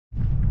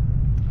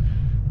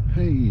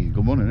Hey,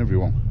 good morning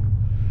everyone.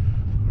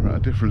 We're at a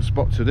different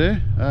spot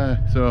today.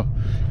 So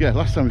yeah,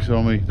 last time you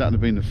saw me, that'd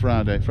have been the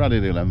Friday the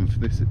 11th.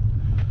 This,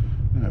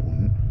 no it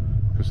wouldn't,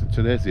 because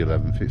today's the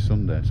 11th, it's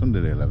Sunday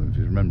the 11th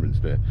is Remembrance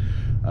Day.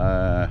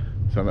 So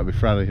that'll be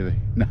Friday the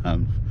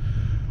 9th.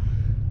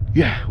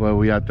 Yeah, well,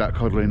 we had that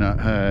coddling at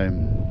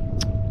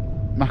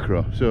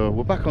Macro. So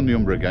we're back on the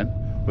Humber again,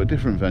 but a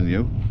different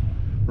venue,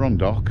 wrong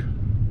dock.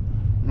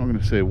 I'm not going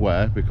to say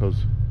where,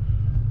 because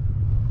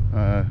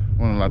one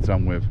of the lads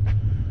I'm with,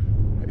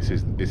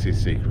 it's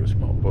his secret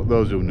spot, but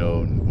those who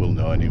know will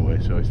know anyway,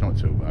 so it's not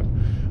too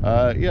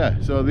bad.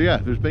 Yeah, so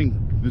there's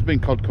been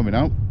cod coming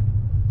out.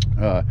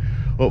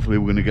 Hopefully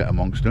we're going to get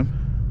amongst them.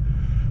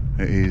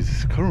 It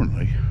is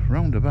currently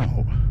round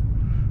about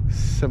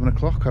 7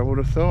 o'clock, I would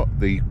have thought.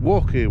 The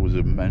walk here was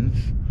immense.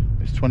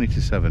 It's 20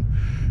 to 7.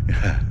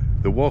 Yeah,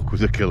 the walk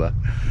was a killer.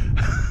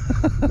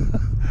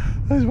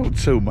 That's about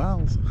 2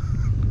 miles.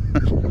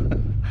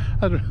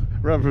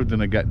 Rather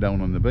than get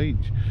down on the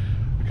beach.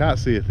 I can't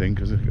see a thing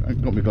because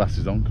I've got my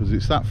glasses on, because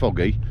it's that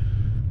foggy.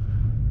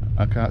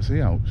 I can't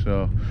see out.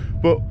 So,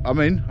 but I'm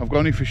in. I've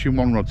gone in fishing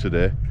one rod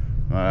today,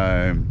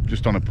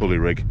 just on a pulley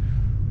rig.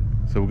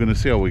 So we're going to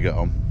see how we get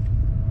on.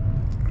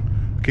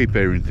 I keep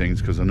hearing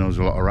things because I know there's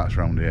a lot of rats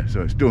around here,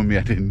 so it's doing me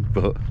head in.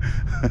 But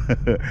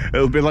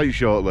it'll be light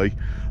shortly.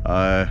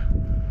 And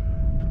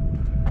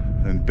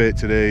bait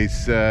today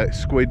is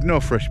squid. No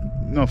fresh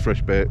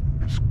bait.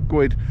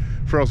 Squid,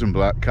 frozen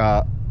black,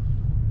 carp.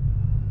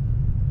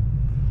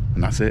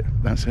 And that's it,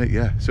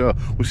 yeah. So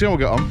we'll see how we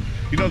get on.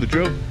 You know the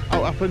drill,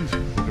 how it happens.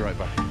 We'll be right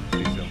back. See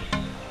you soon.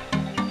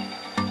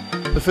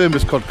 The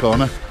famous cod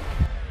corner.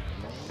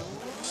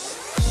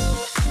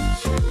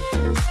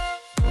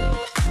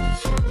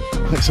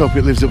 Let's hope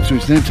it lives up to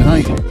its name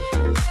tonight.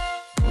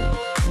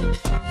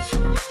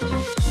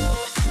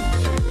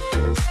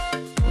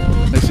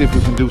 Let's see if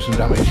we can do some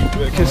damage.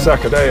 Give it a kiss,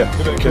 Zach, I dare you.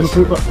 Give it a kiss.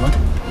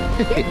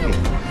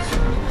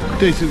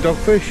 Decent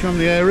dogfish on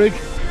the air rig.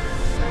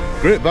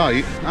 Great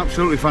bite,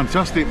 absolutely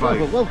fantastic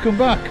bite. Oh, welcome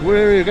back,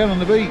 we're here again on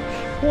the beach.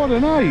 What a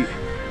night,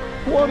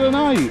 what a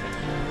night.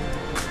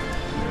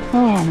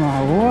 Oh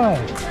my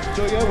word.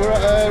 So yeah, we're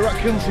at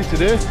Ratkilnsey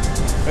today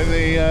in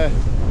the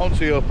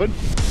Hornsey Open.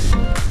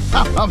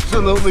 I'm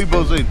absolutely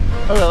buzzing,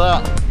 look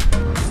at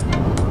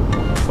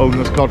that.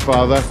 Owner's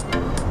codfather.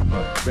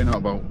 It's been out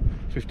about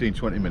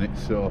 15-20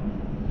 minutes, so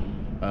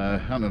I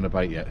haven't had a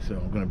bite yet, so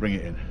I'm going to bring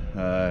it in.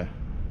 I'm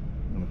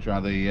going to try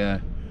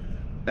the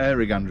air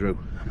rig, Andrew.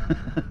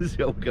 See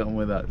how we get on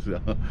with that. So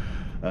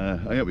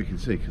I hope you can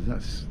see,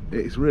 because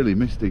it's really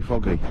misty,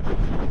 foggy.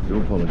 I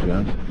do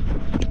apologise.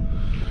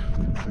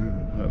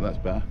 Oh, that's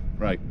better.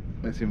 Right,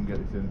 let's see if we can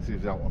get this in and see if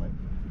it's out on it.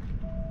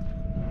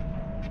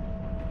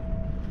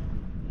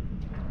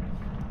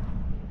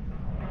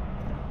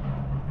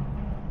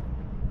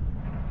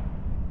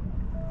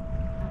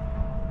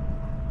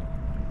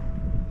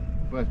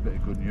 First bit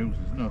of good news,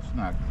 there's no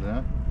snags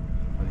there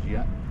as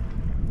yet.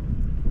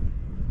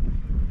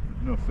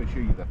 No fish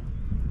either.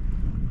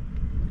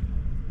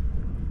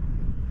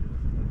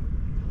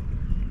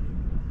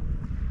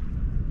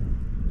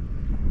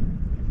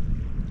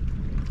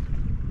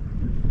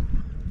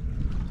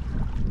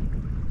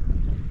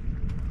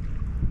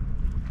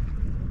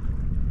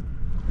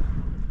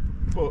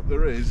 But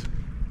there is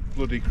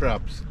bloody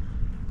crabs.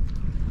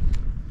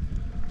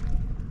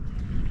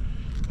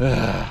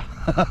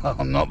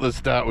 Not the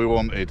start we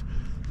wanted.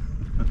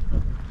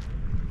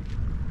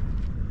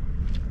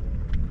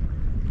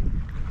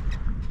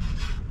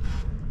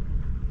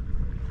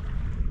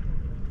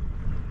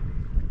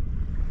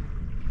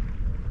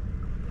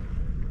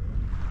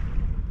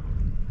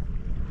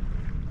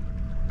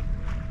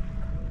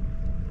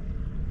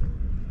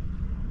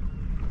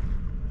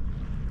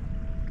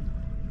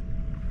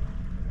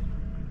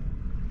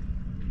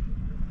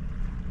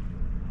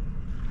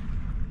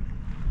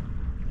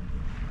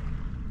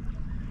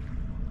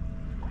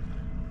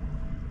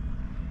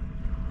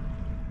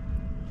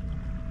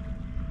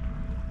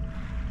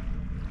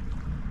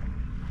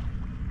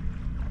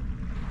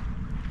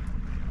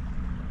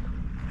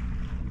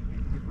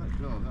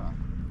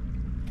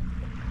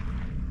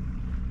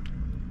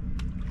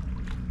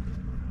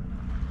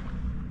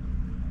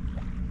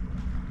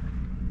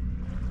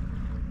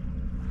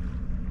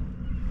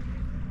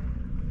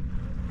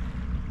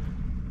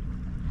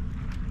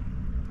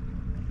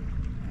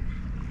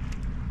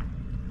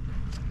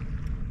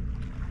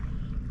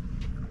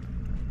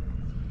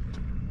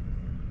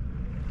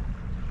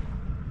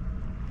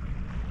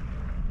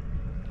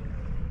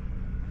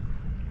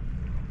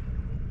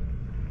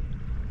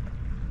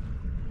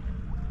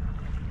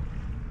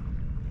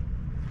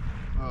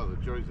 Oh, the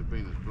joys of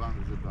being as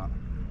bland as that.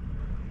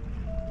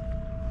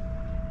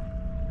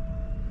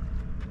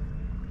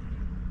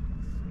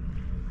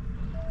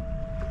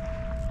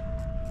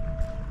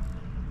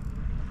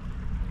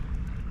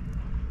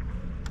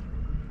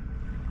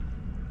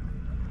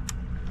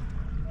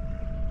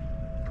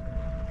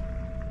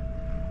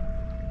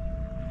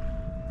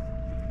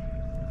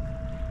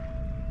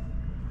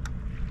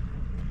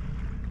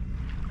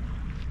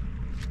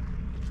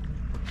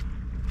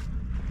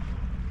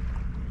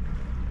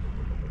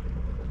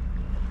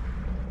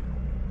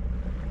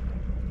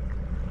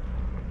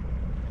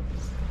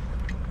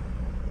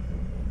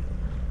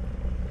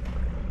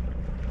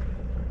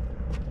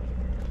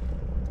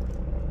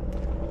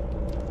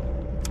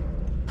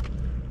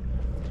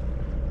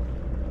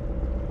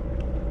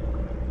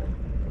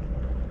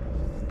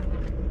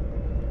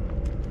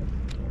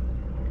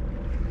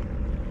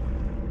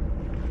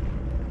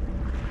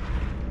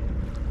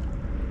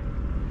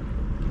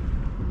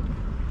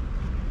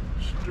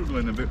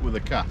 struggling a bit with the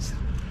cast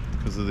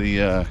because of the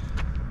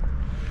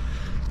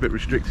it's a bit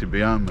restricted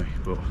behind me,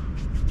 but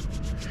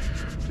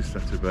just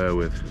have to bear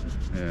with.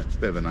 Yeah,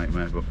 bit of a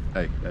nightmare, but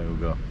hey, there we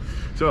go.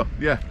 So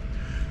yeah,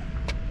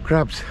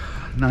 crabs,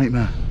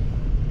 nightmare.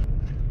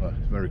 Well,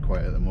 it's very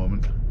quiet at the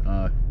moment.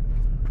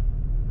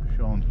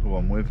 Shaun, who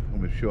I'm with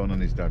Shaun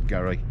and his dad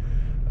Gary.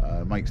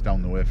 Mike's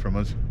down the way from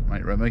us,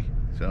 mate Remy.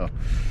 So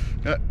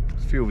yeah,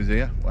 a few of us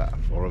here, well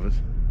 4 of us,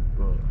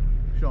 but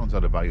Shaun's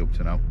had a bite up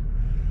to now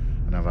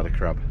and I've had a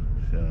crab.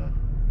 So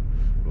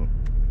but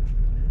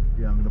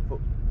yeah, I'm going to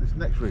put this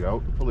next rig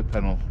out, the pulley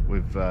panel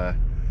with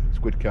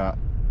squid cart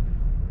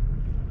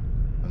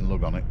and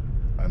lug on it,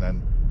 and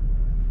then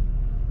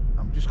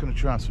I'm just going to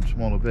try some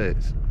smaller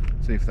baits,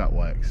 see if that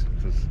works,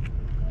 because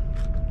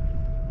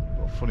I've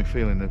got a funny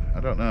feeling that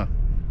I don't know,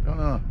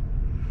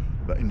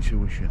 but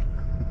intuition.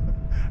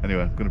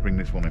 Anyway, I'm going to bring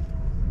this one in.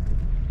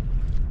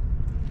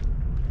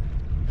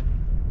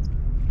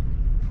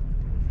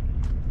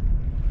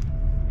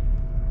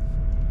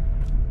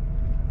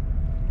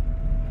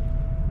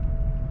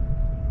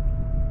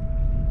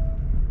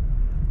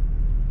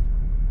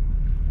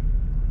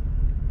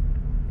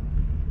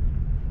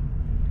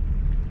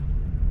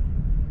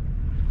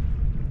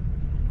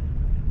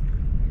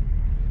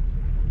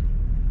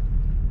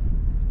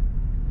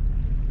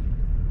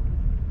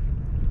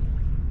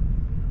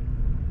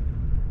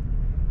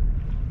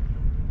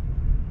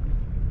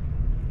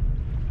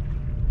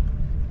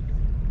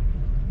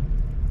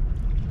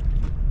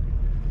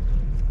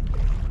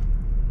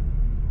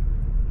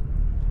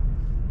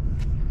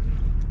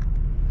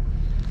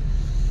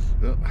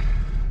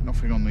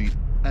 Nothing on the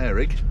air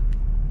rig,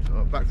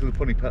 so back to the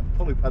pulley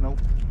panel,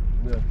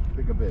 the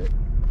bigger bait,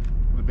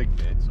 the big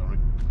bait, sorry.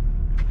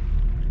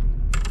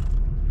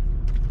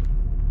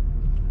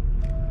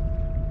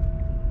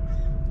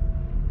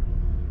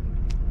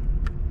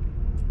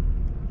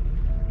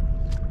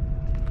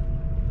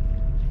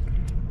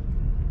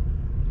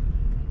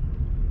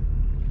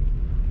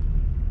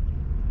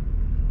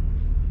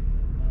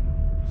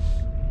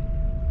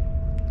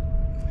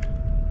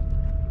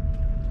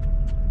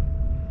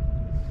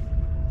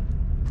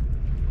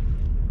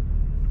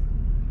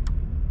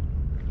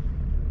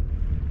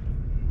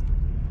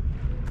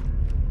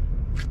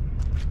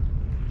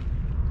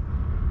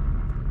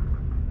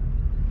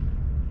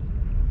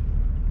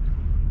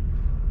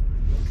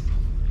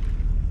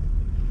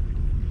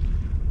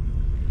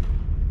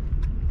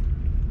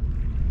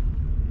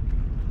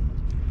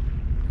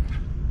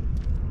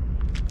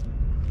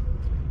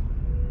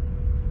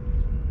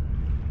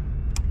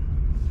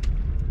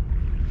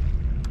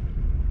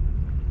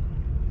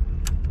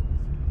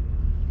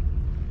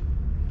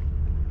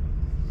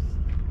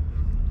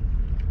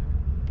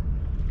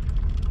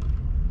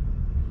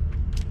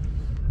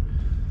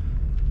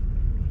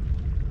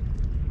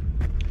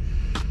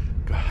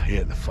 I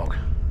hate the fog.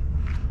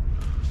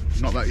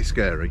 Not that it's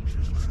scary,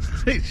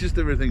 it's just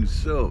everything's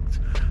soaked.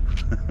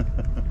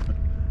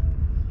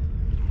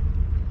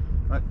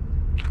 Right,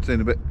 see you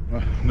in a bit.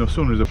 No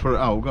sooner as I put it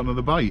out, I've got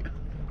another bite.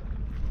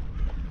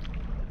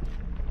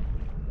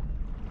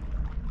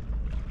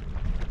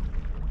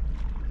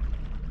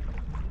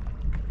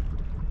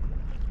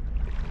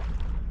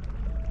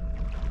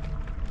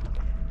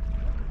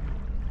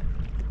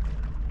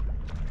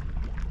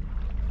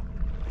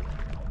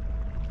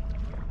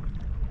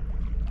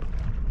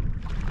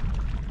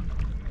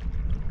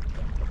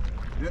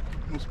 Yep,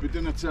 must be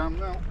dinner time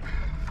now.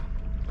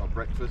 Or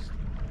breakfast.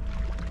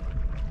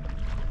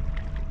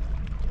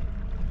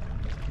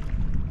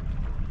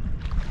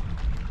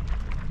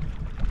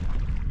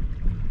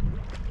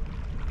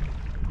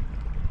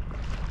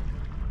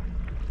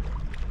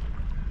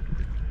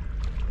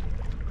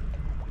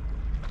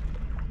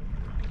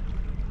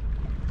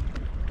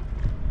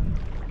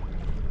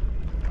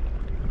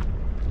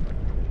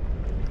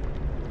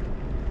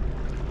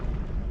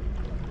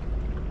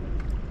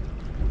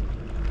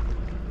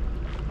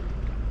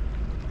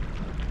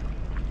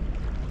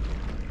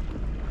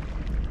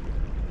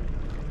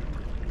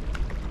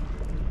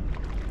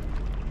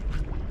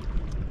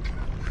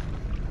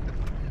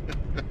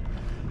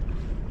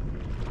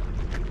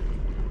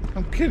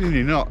 I'm kidding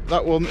you not,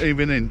 that wasn't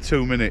even in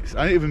 2 minutes.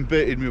 I ain't even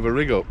baited me with a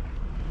rig up.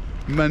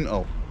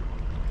 Mental.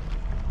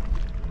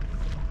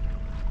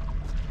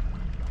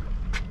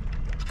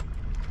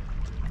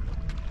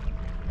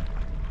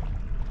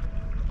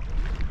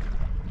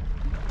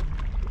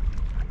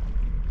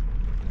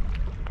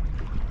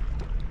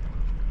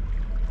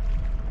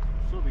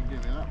 So been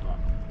giving that back.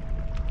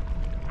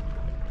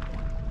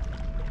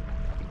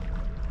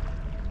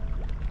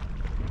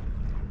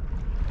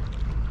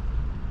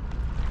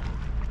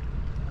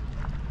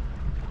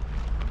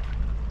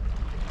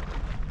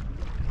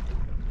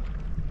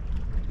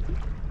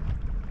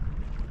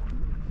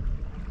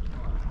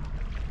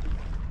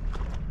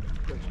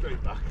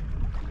 Straight back.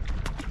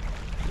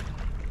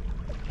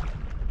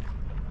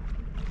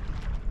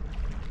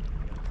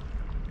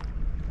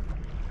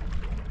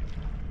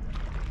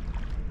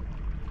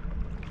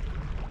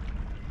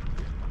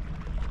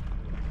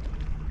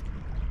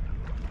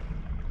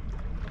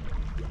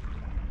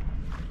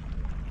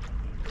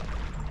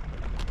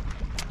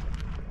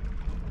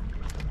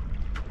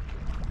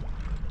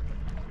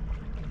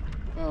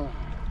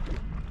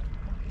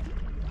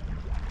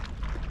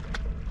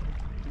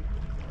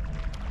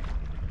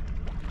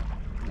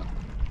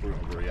 Put it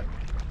over here.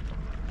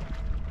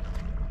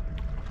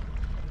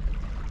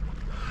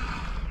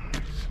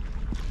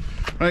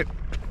 Right,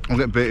 I'll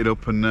get baited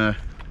up and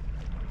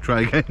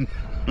try again.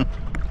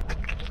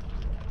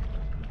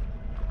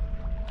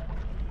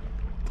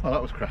 Oh,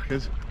 that was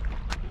crackers.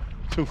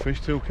 2 fish,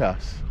 2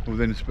 casts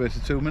within a space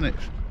of 2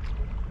 minutes.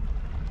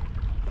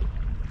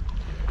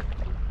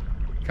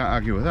 Can't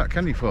argue with that,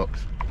 can you,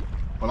 folks?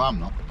 Well, I'm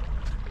not.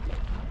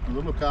 With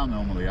the look I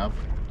normally have.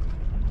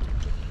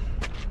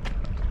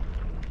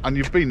 And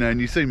you've been there and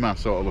you've seen my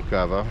sort of look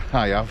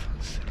I have.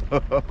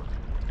 So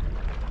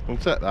we'll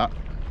take that.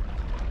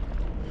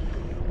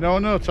 Now I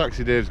know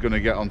Taxi Dave's going to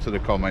get onto the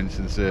comments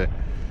and say,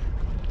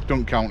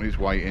 don't count his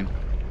whiting.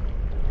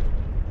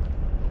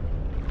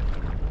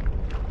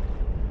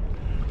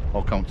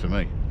 Or count to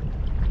me.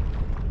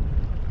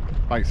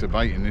 Bite's a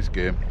bite in this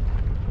game.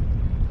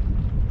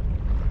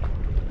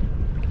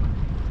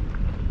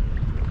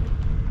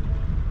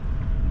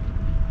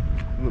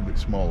 A little bit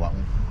small, that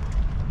one.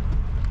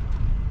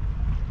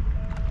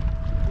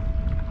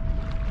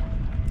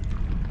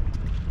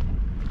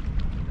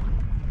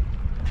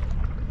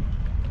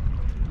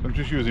 I'm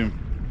just using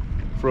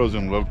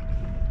frozen black,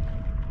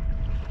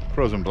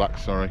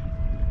 sorry.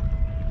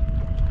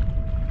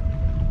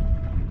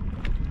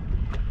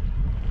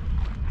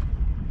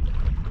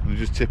 I'm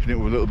just tipping it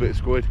with a little bit of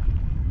squid.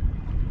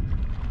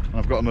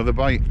 I've got another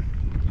bite.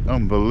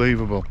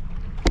 Unbelievable.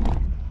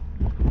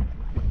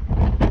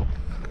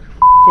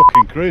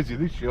 Fucking crazy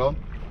this, Shaun.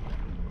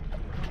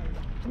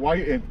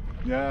 Whiting,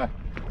 yeah.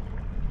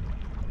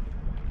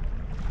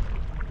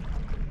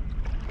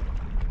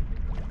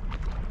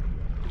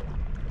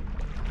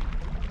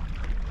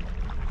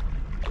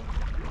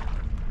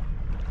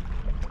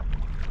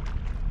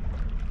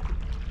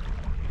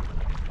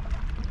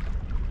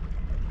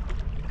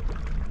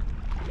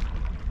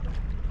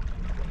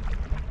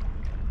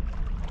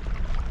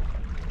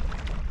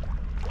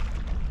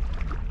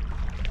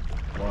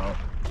 Wow.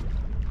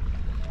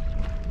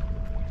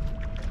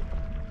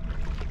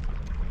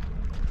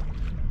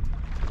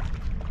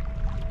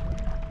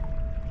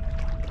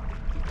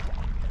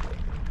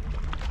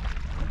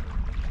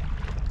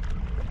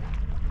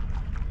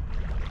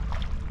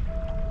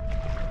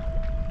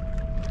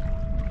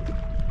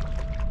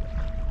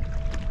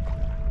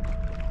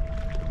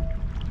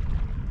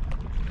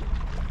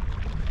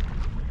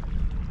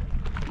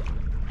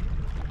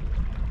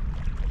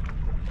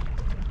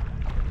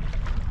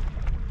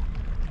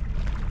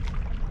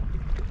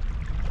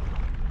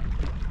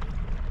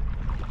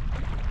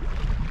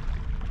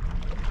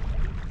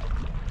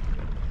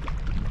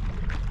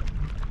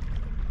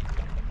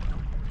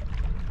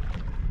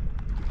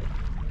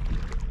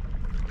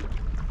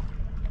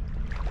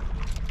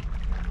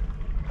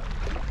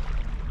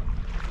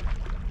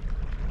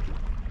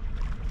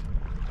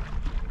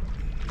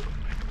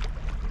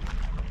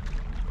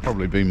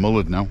 Probably been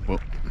mullered now,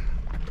 but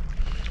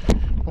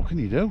what can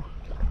you do?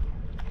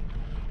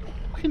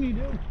 What can you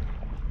do?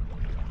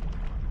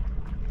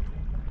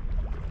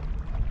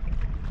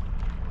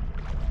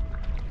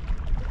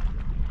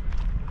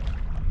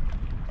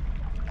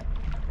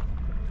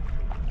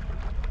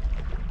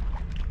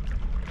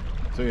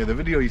 So yeah, the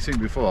video you've seen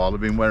before, I'll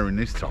have been wearing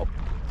this top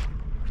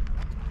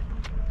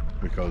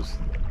because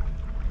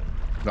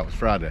that was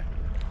Friday.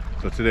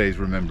 So today is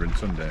Remembrance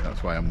Sunday,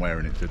 that's why I'm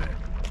wearing it today.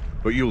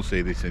 But you'll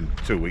see this in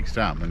 2 weeks'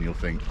 time and you'll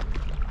think,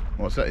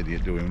 what's that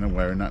idiot doing and I'm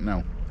wearing that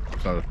now?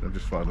 So I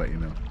just thought I'd let you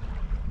know.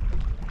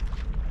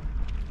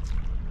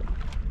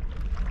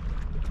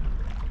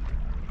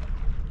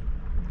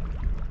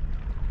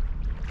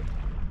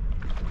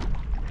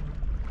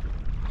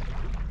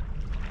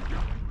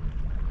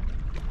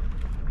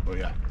 But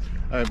yeah,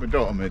 my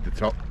daughter made the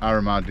top,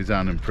 RMR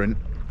Design and Print.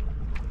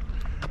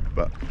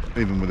 But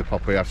even with the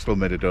poppy, I've still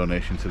made a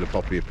donation to the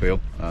poppy appeal.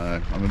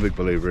 I'm a big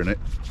believer in it,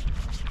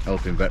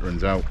 helping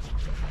veterans out,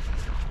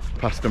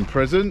 past and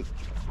present.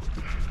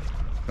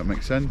 If that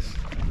makes sense.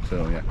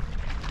 So yeah,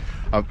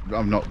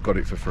 I've not got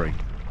it for free.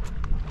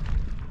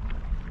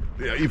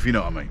 Yeah, if you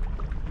know what I mean.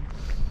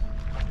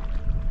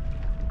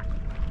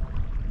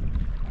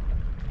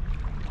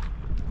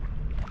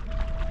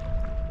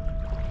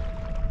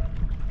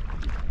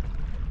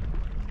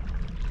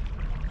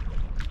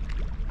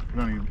 I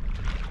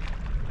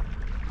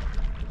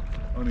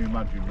can only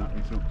imagine that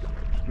it's up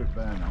stripped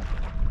bare now.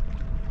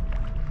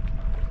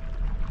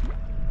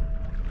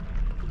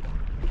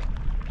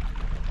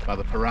 By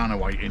the piranha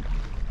whiting.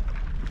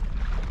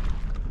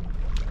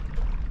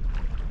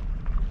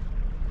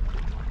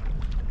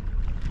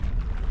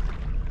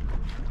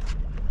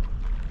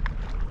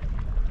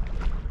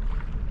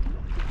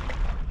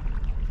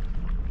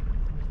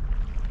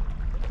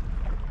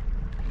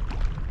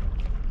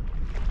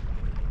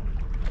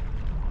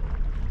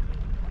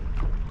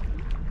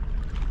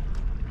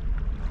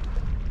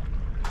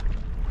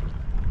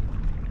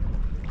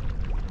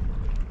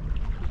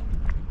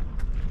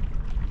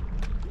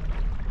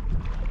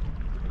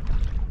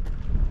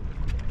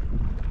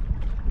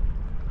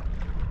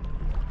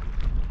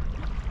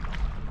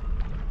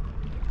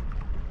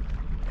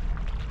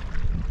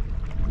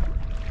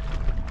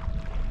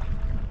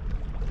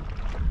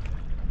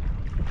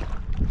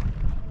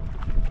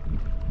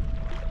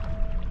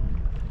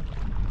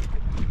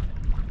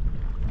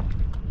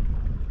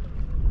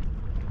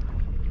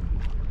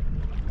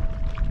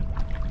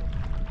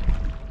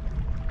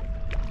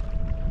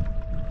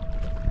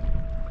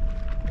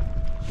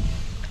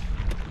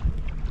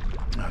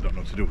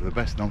 know what to do for the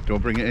best now. Do I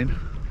bring it in?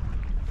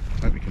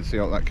 Hope you can see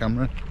out that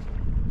camera.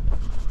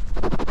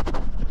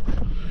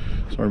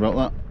 Sorry about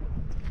that.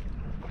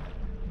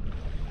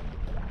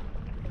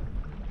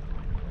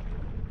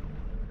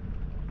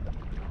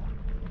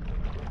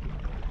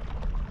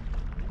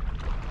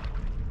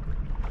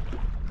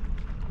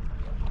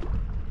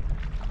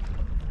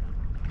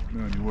 The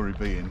only worry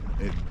being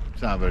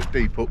it's either a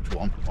deep hooked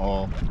one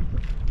or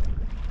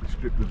you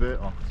strip the bait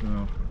off,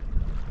 so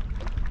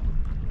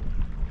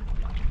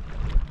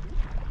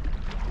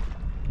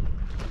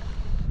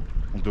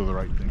I'll do the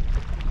right thing.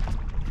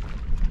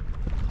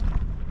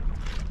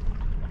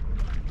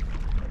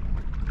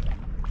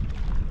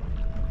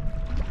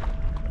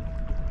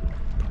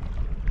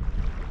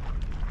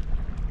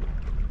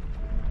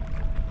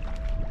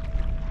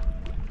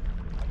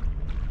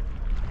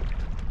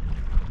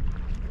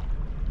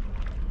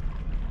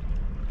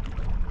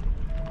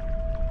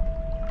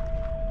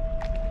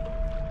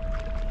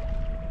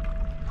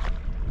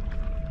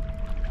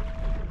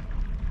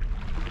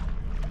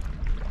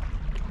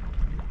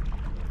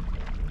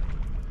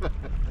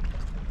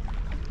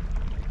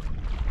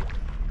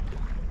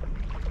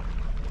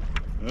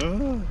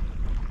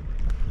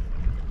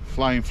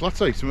 Flying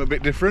flat ice, something a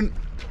bit different.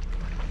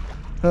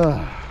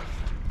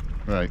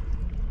 Right,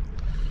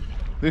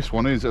 this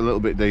one is a little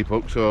bit deep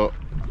hook, so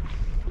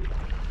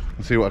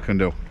I'll see what I can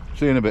do.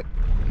 See you in a bit.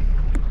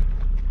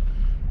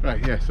 Right,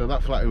 yeah, so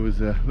that flathead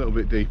was a little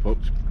bit deep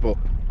hooked, but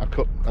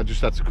I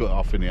just had to cut it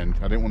off in the end.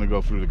 I didn't want to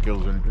go through the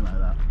gills or anything like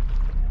that.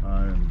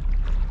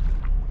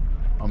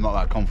 I'm not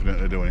that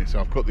confident of doing it, so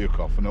I've cut the hook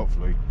off and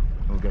hopefully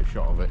we'll get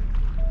shot of it.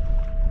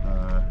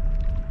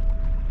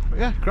 But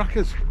yeah,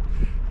 crackers.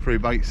 3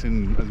 bites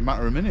in as a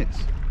matter of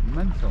minutes.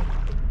 Mental.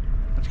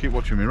 I just keep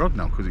watching my rod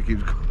now because it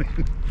keeps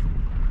going.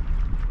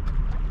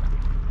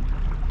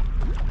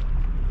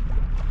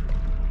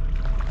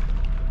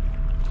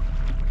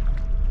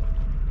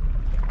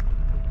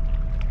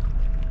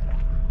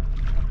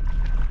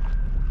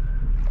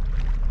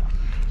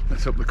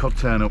 Let's hope the cod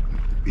turn up.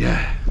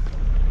 Yeah.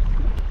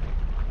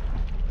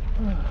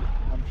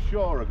 I'm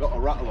sure I got a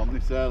rattle on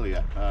this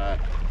earlier.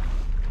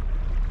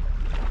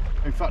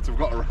 In fact, I've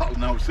got a rattle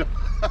now, so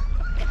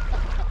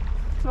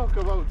talk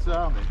about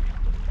timing.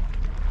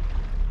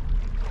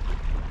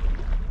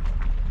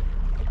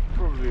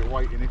 Probably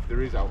waiting if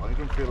there is out. I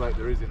don't feel like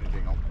there is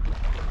anything on.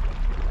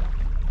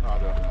 I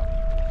don't know.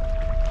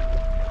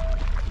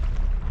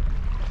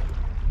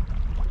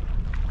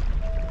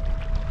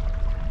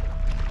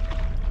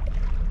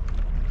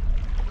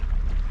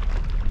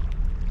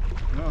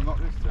 No, not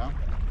this time.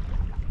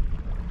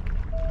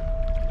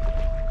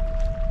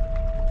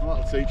 Well,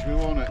 that'll teach me,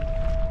 won't it?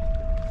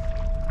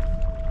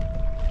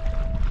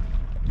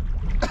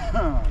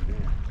 Oh dear.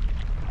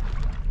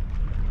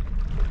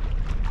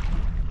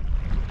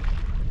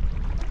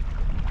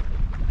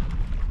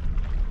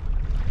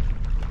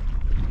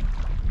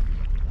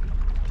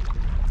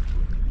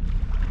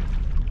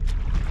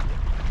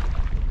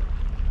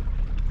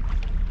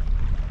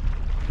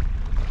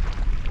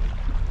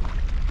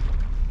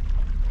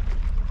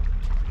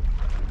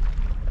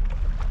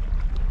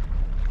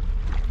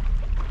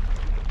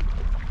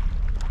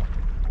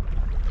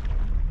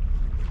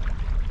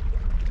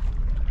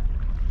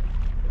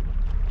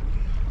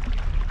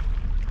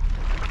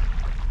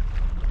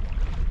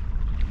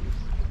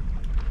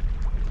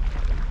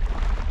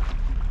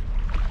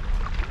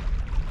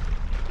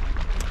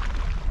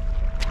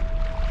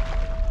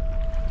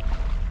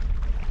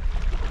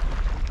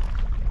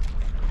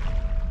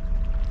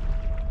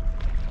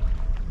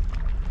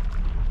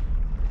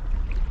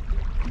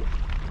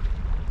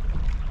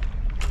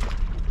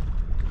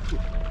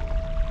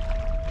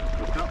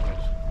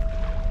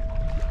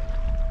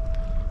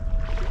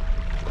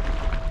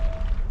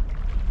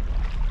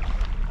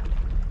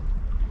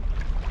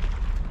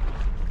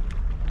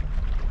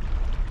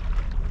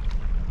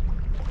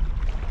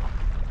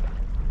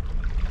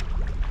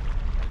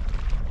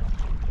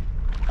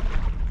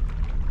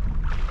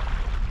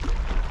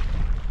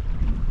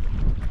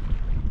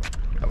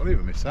 I believe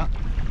I missed that.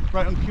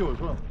 Right on cue as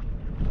well.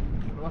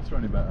 Well, that's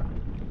any better.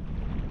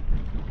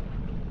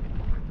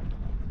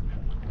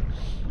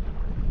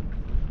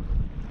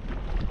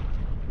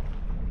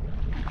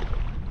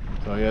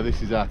 So yeah,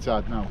 this is our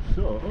tide now.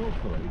 So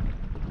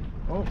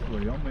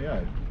hopefully on the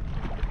head,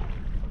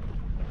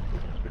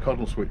 the cod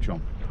will switch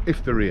on.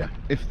 If they're here,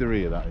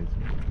 that is.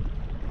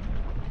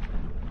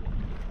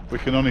 We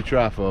can only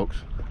try, folks.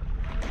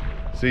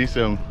 See you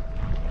soon.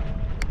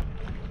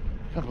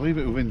 Can't believe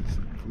it, within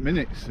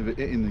minutes of it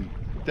hitting the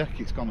deck,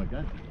 it's gone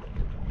again.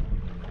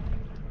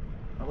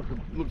 That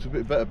looked a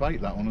bit better bait,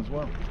 that one as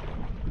well.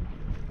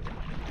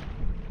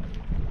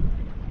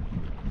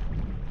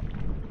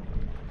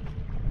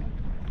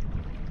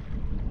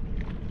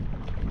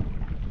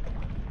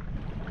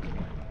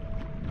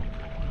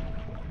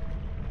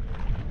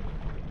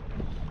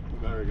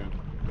 There again.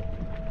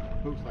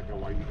 Looks like a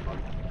whitey bite.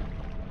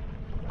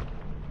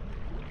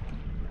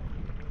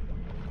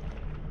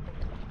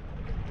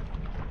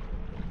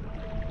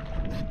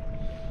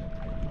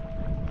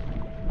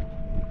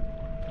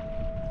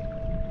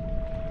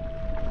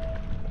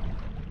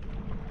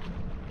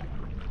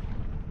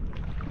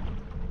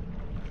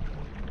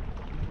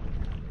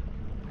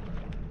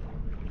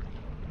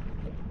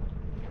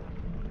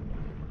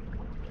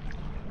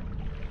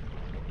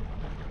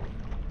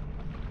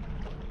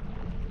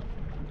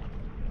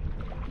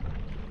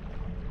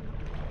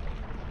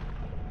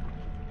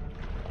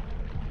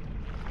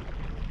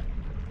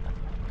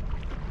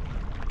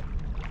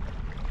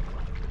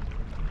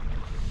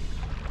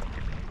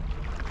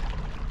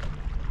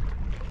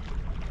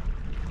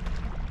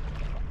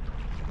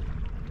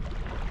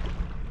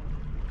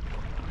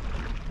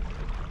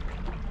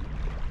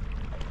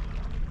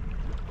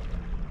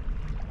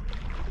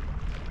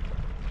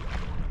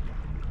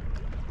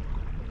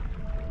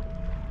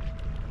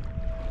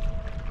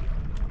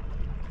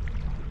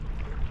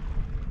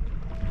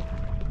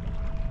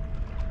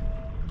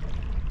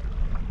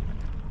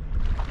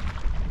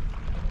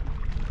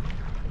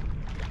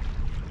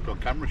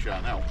 camera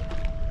shy now.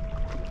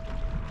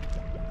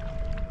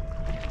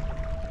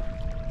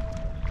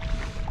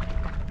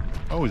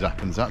 Always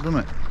happens that, doesn't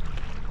it?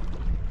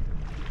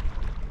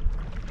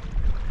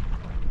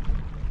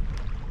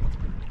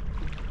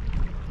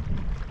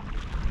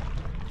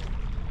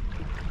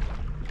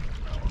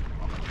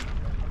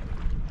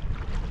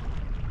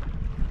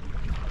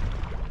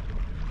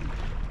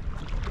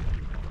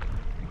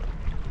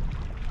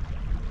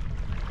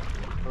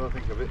 I don't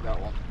think I've hit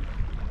that one.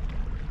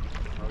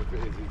 Or if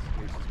it is,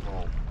 it's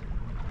small.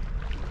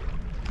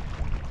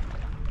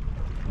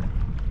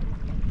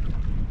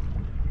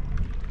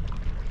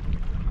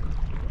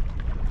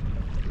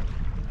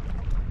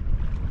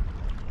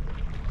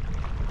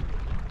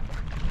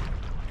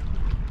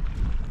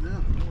 Yeah,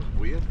 that was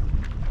weird.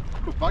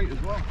 Good bite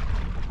as well.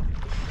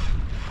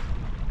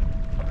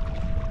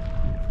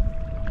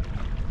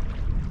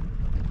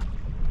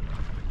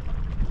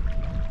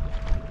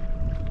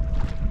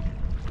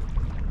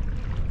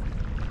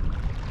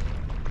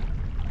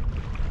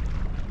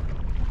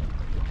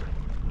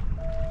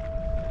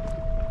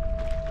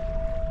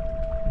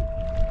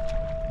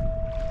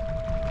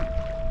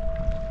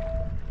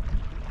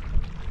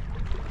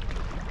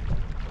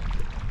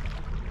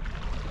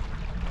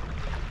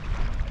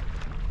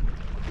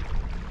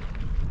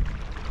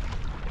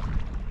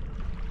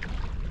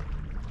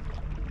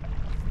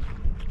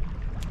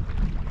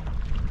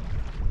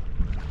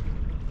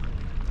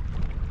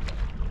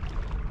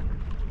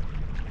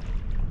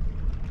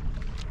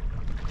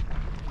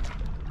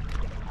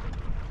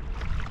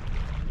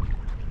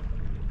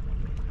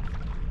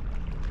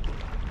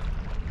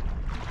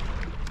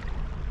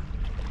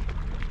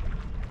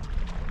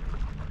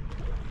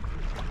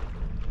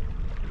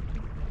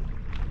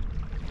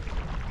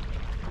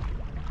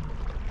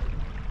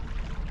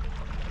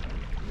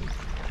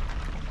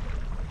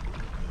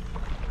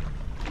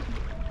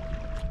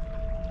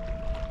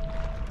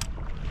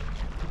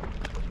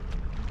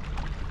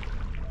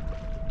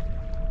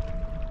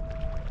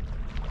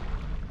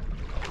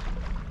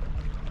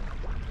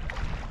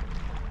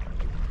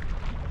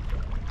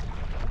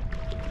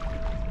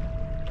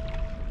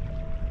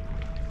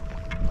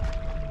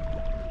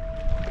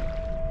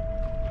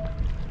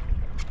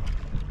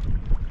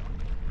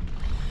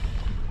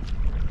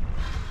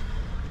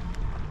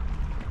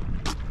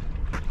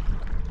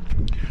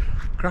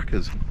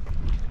 Crackers.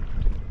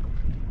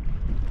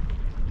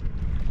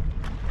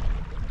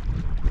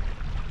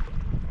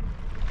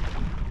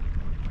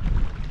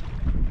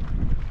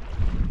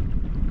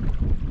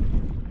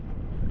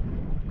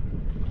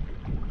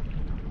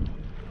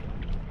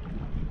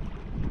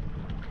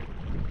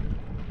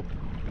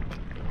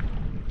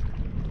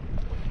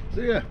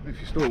 So yeah, if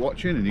you're still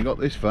watching and you got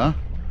this far,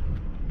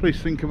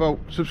 please think about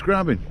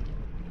subscribing.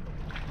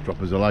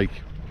 Drop us a like,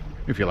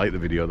 if you like the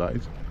video that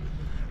is.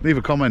 Leave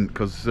a comment,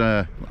 because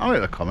I like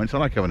the comments. I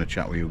like having a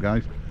chat with you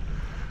guys.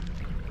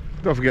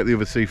 Don't forget the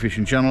other sea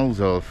fishing channels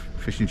or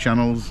fishing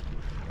channels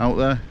out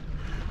there.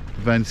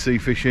 Ben Sea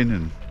Fishing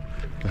and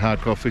the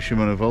Hardcore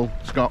Fisherman of Hull,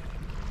 Scott.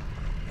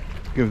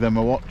 Give them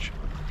a watch.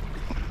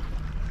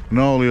 And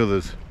all the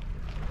others.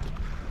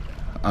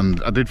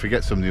 And I did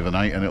forget some the other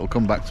night, and it'll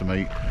come back to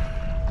me.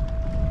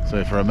 So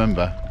if I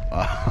remember,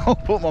 I'll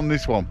put them on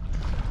this one.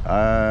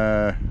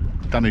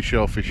 Danny's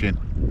Shore Fishing.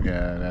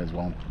 Yeah, there's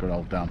one. Good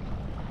old Dan.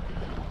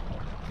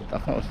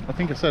 I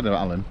think I said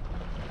about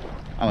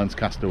Alan's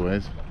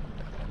Castaways.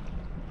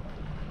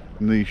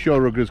 And the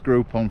Shore Ruggers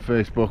group on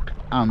Facebook,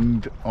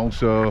 and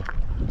also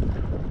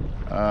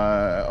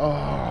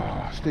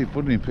Steve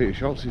Budden and Peter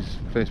Schultz's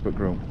Facebook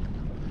group.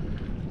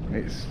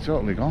 It's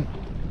totally gone.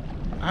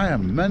 I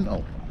am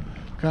mental.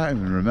 Can't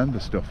even remember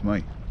stuff,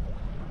 mate.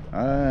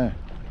 I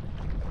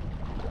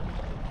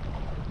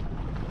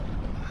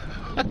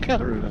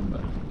can't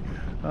remember.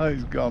 Oh,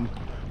 it's gone.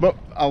 But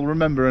I'll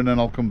remember, and then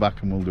I'll come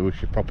back and we'll do a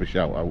proper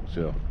shout out.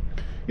 So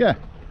yeah,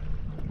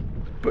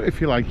 but if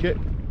you like it,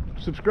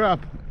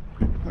 subscribe.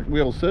 Like we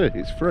all say,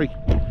 it's free,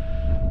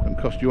 doesn't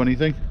cost you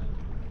anything.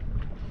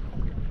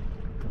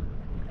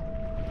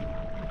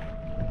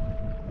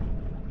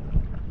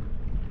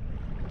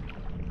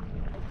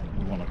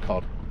 We want a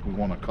cod. We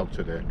want a cod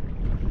today.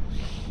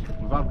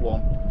 We've had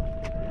one.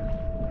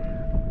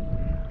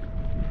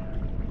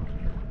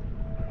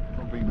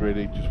 Not being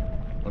greedy, just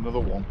another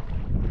one.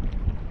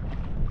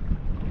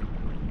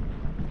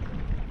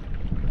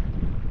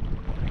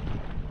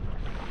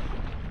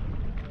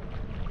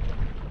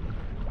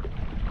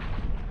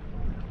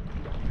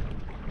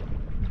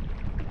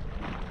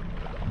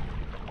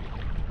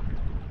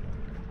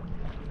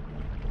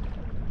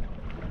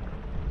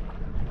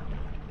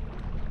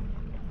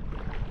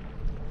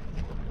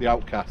 The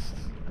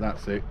Outcasts,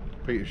 that's it.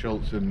 Peter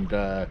Schultz and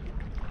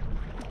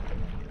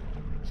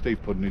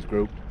Steve Pudd and his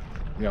group.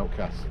 The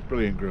Outcasts,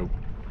 brilliant group.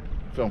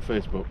 It's on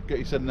Facebook. Get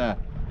your in there.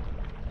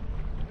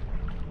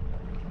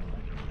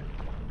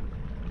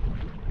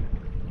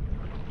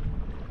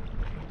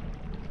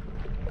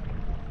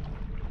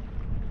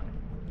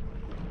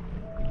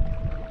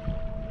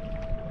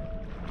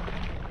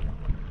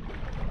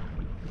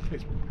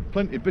 It's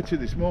plenty bitty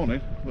this morning.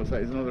 Looks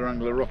like there's another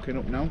angler rocking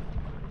up now.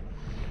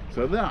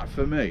 So that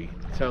for me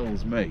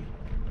tells me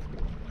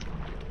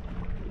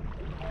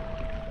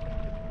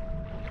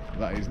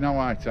that is now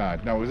high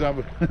tide. Now there's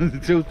the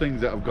two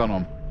things that have gone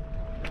on.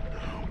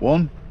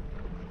 One,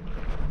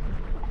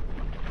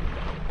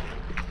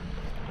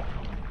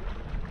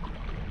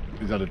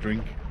 he's had a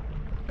drink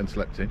and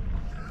slept in.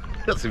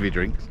 That's if he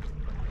drinks.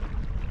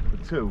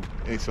 But two,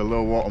 it's a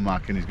low water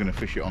mark and he's going to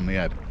fish it on the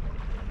head.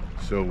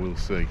 So we'll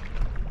see.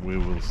 We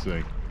will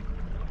see.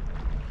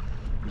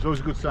 It's always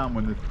a good sign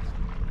when they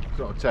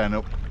sort of turn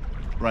up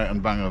right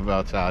and bang of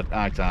our tide,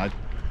 high tide,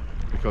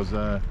 because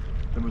they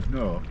must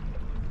know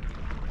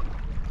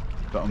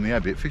that on the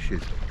ebb it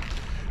fishes.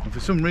 And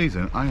for some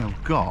reason I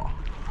have got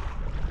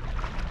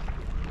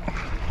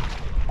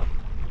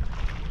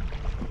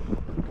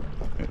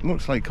it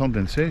looks like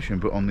condensation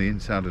but on the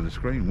inside of the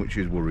screen, which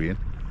is worrying.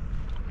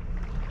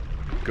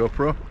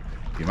 GoPro,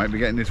 you might be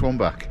getting this one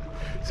back.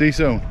 See you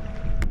soon.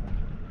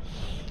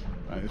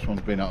 Right, this one's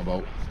been out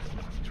about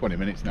 20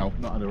 minutes now,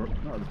 not had a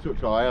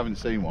touch. Oh, I haven't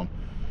seen one.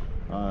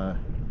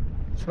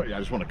 So yeah, I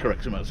just want to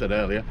correct something I said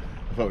earlier.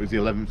 I thought it was the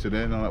 11th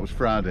today. No, that was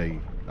Friday.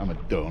 I'm a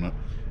donut.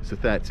 It's the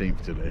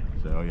 13th today.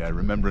 So yeah,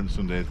 Remembrance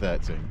Sunday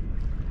 13th.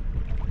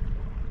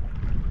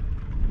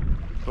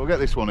 So we'll get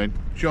this one in.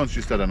 Shaun's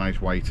just had a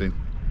nice waiting.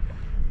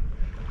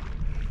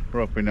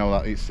 We're hoping now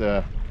that it's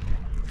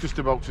just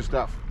about to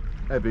start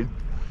ebbing.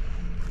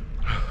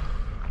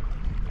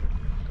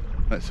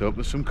 Let's hope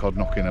there's some cod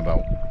knocking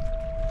about.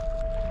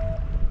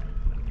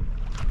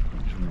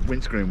 Some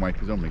windscreen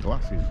wipers on my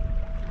glasses.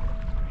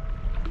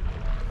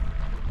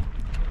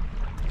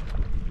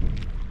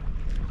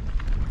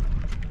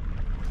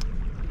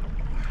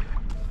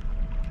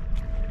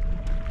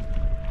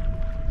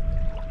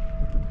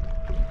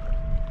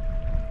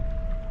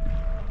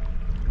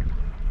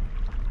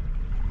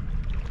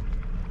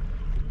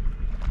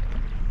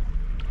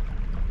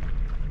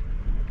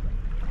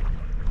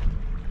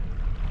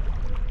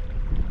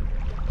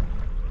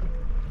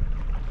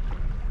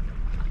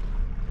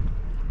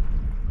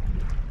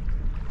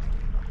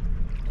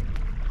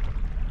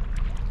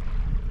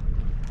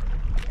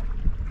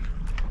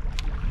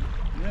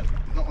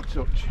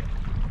 Touch.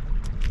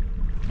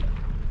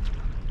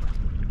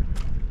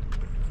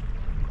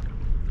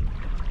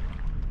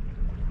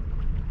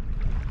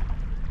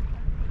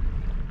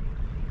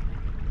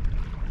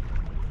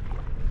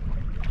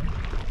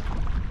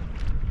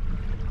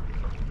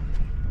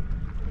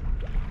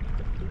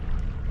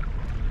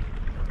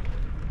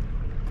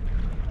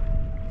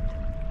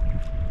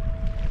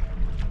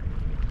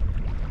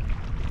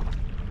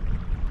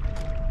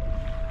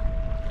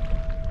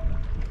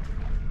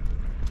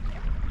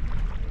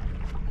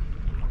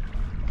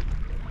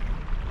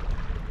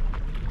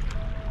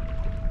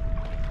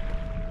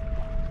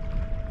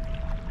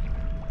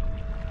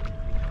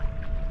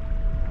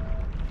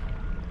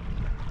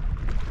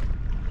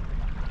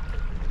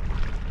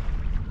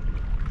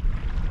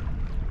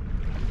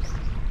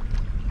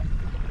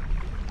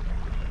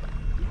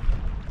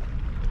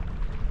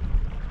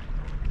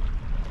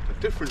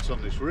 Difference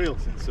on this reel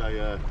since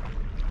I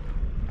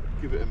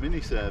give it a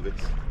mini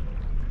service.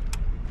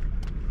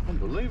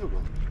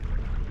 Unbelievable.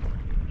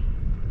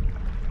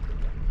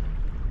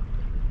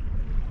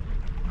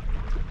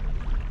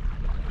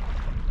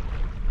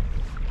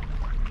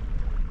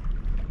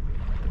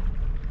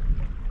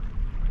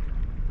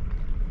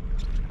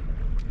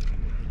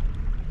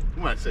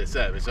 When I say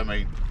service, I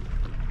mean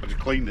I just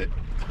cleaned it,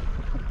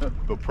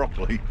 but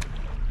properly,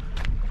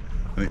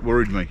 and it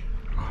worried me.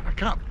 Oh, I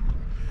can't.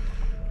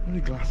 What are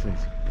your glasses?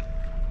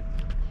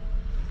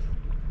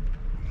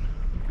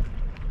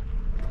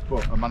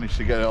 But I managed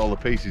to get all the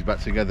pieces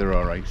back together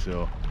all right,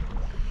 so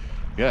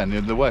yeah, and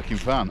they're working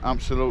fine.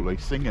 Absolutely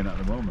singing at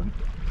the moment.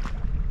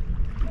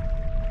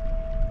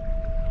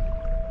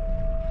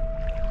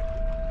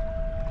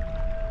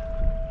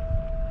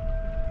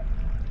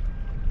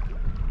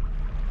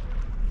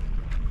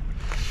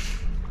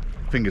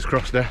 Fingers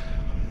crossed there.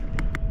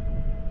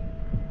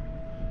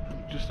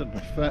 Just had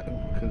my first,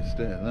 I could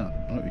stay at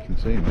that. I hope you can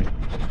see me.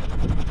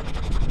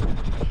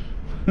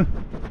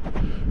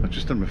 I've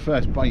just had my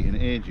first bite in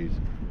ages.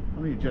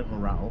 Only a gentle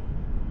rattle.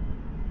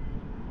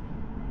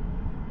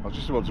 I was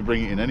just about to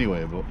bring it in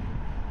anyway, but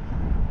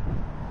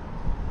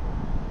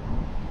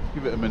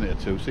give it a minute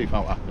or two, see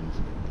how it happens.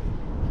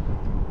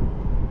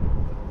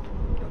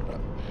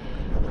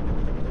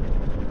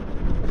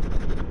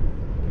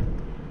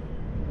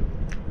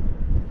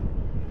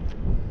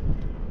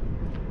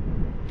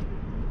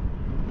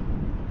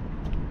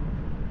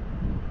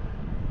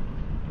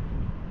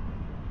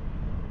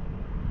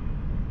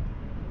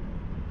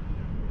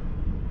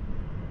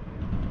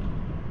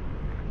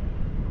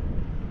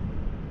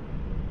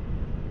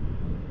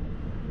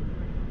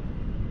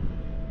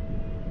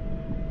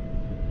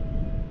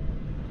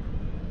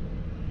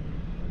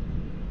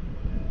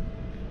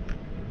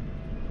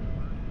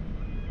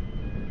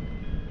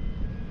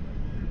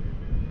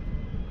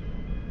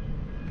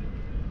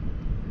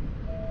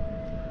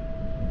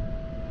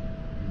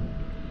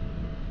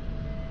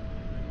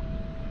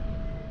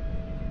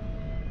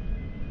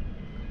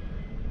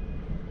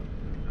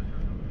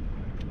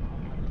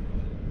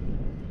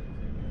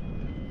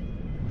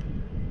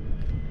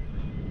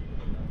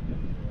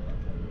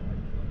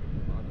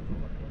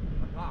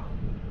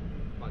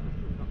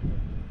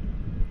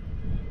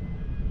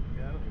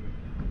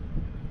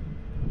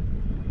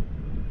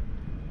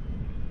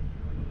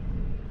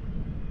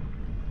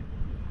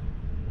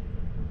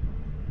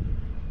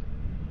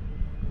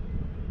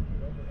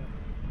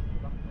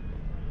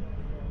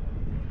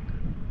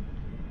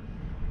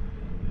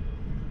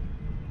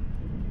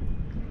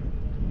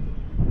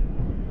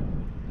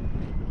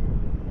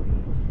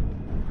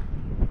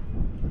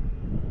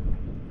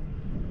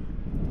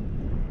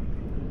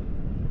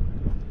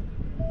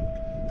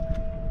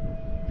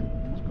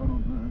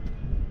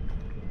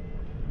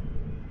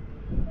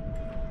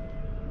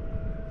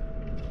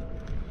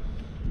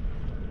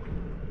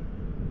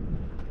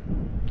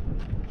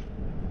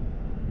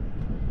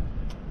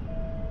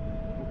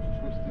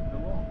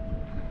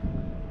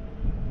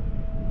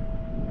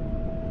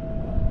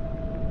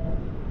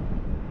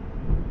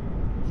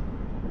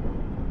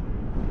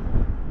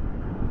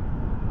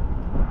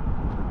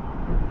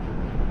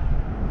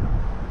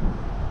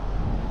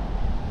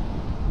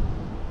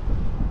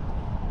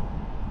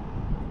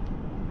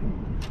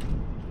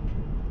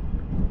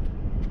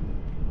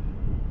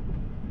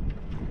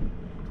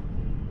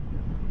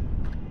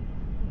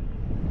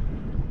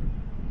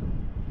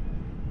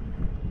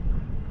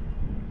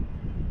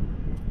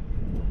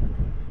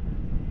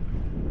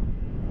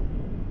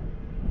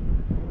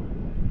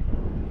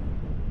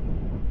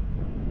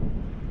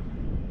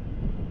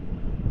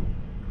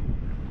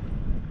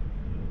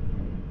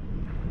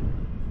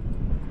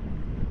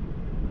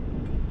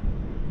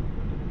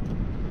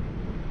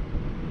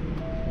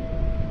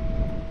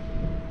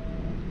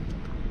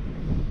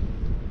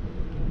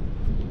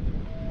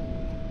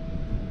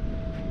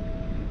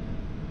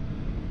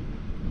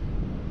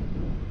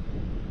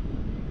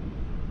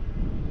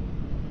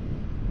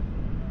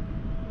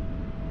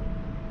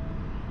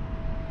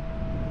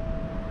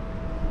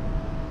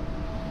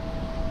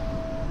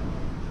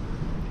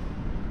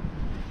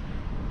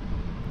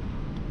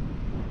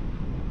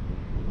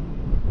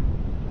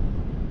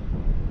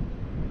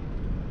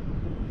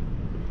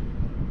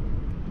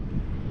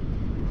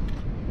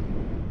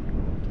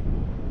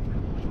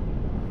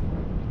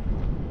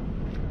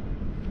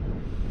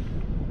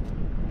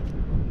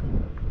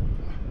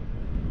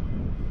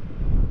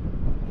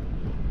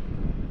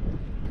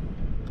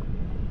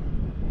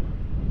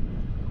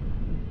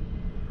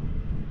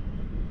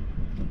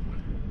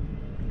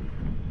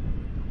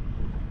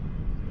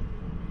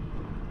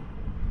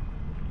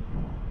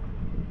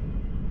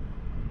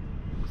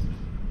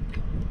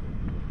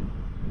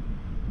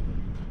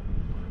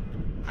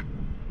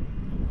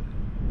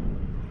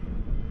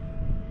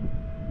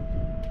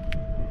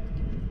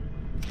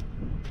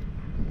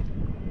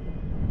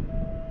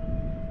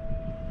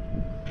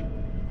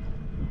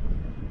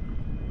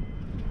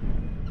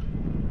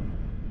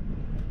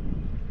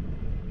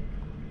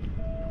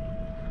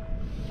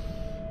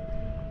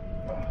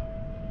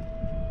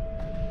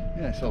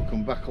 it's all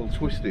come back all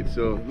twisted,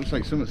 so it looks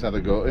like someone's had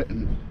a go at it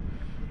and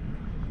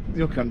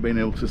you can't been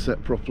able to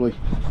set properly.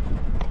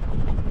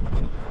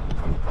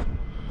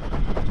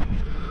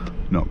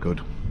 Not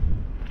good.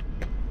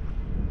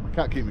 I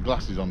can't keep my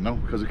glasses on now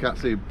because I can't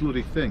see a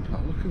bloody thing. Oh,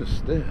 look at the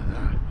state of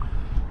that.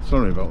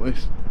 Sorry about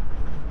this.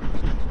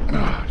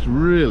 Oh, it's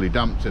really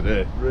damp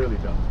today, really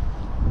damp.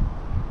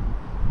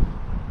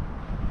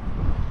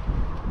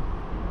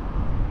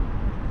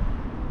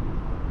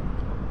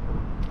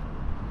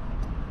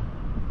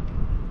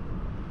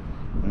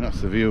 And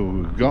that's the view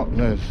we've got.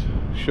 There's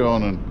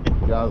Shaun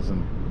and Gaz,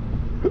 and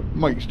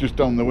Mike's just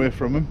down the way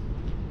from him.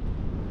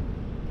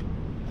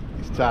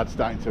 His tide's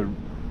starting to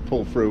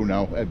pull through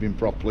now, ebbing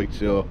properly,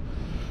 so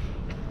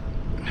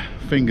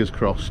fingers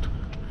crossed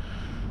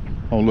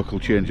our luck will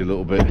change a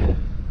little bit.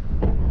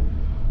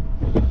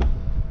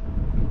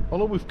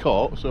 Although we've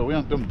caught, so we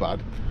haven't done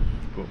bad,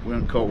 but we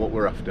haven't caught what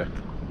we're after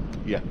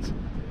yet.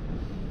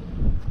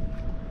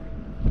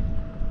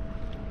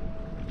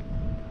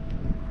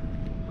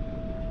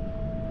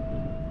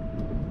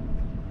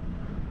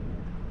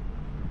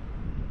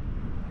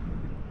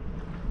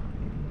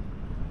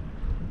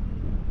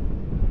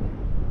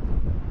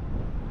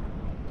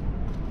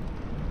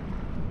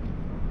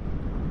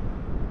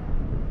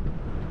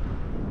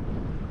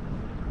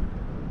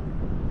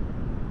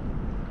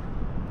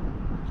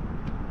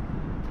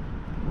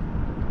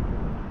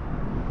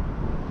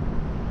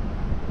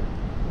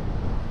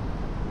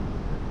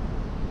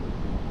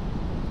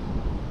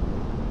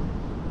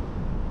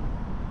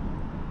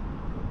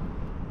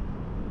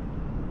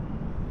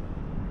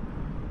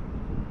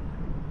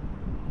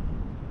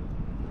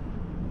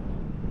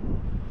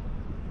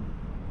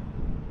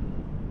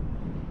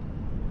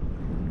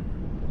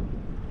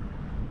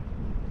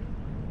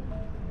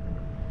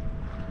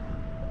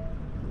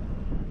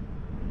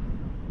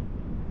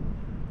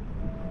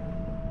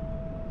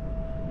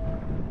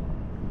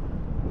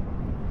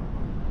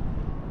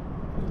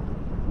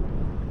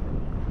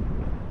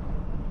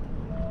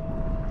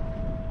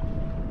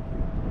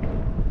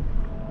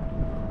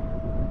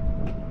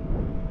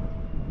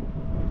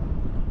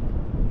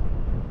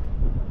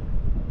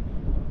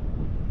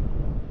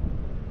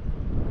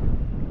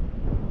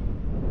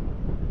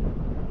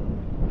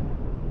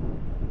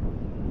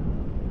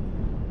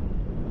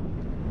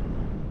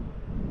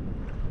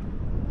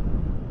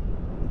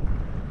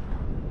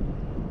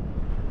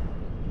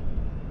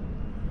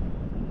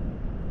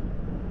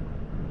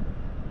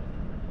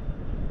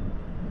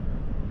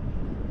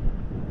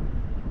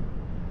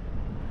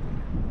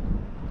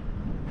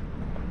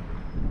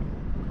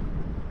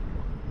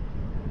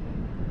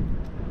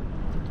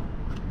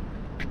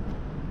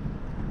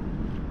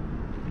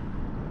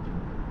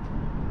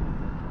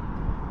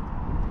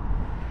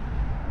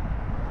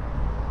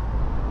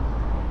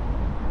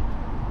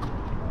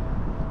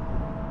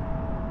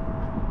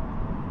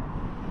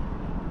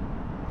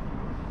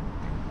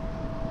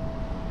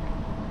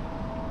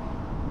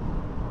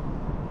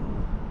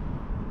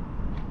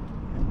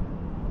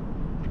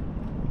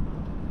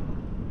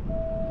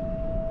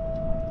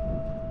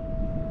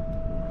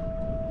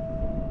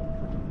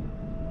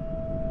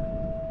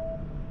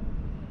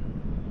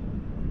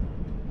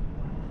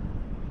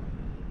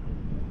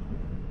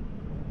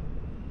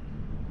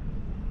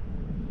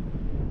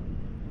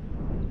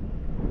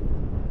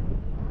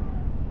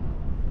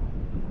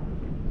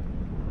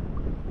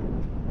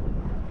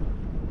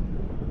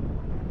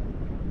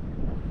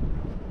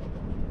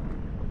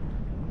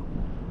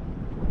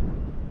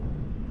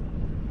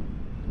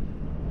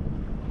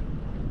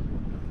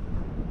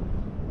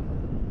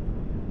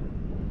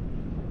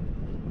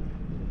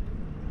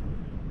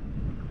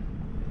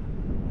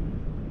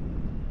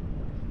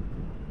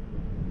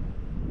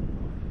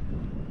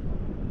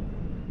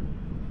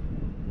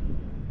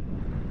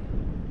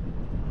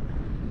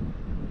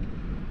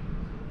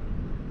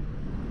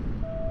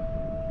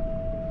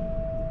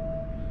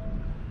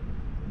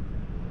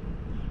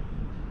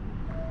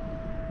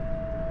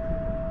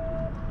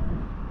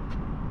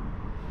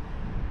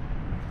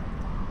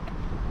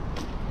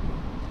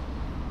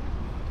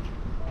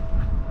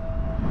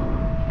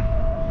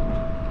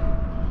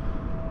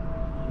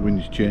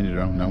 Wind's changing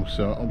around now,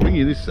 so I'll bring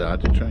you this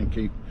side to try and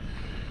keep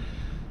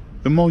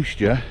the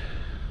moisture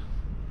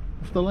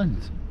off the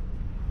lens.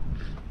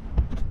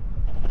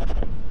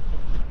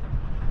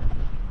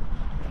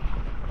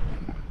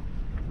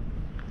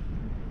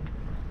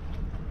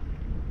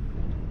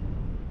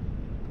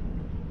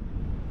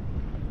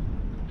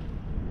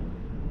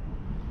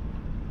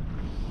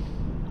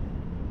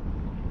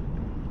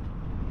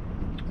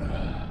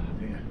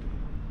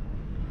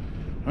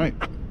 Right,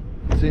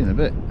 see you in a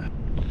bit.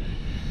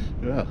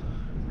 Well,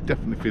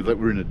 definitely feels like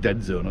we're in a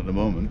dead zone at the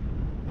moment.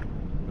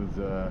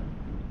 There's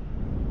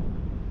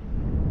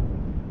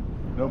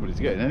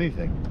nobody's getting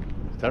anything.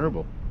 It's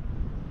terrible.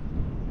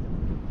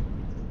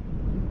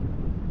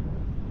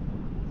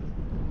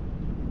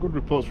 Good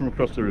reports from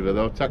across the river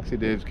though. Taxi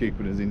Dave's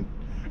keeping us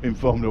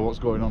informed of what's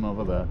going on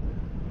over there.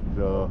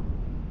 So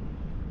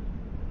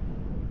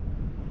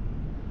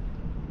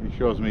he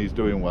shows me he's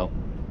doing well.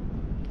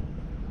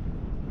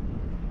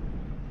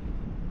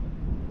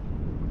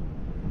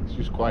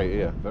 is quiet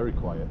here, very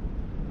quiet.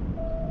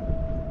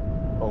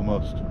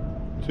 Almost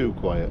too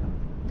quiet.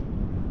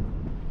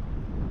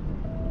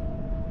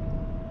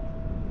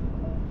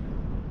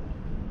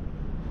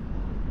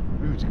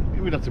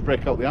 We'd have to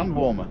break out the hand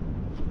warmer.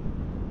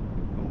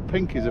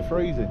 Pinkies are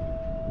freezing.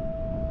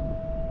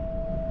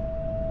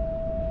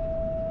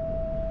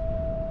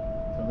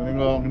 So I'm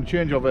going to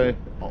change over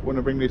when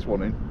I bring this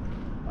one in.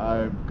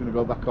 I'm going to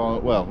go back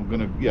on. Well, I'm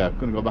going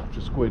to go back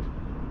to squid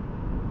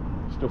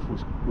stuff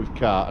with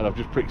cart, and I've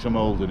just pricked some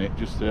holes in it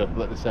just to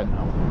let the scent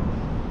out.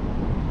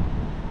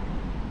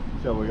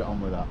 So we get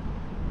on with that.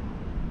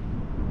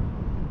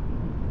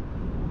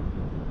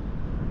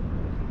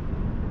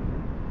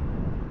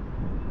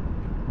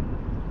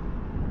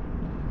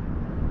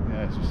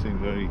 Yeah, it just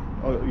seems very.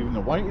 Oh, even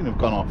the whiting have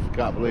gone off.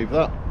 Can't believe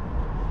that.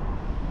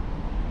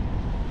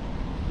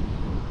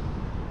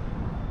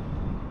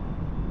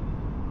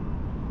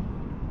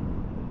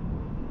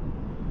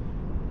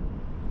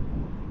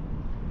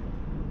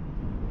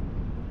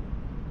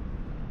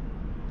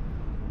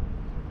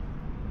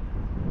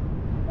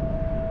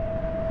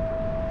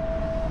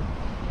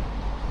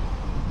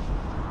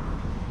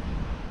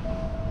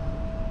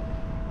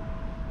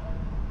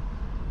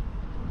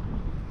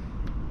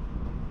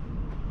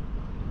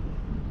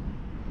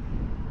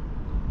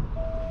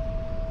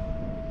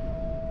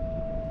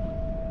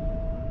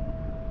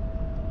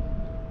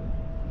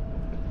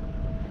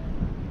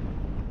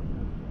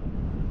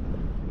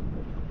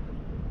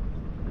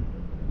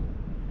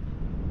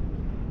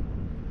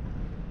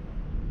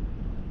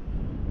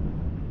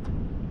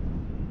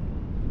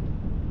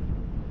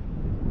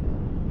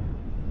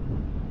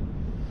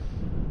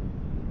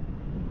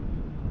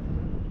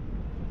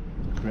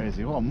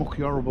 Crazy, what a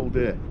mucky horrible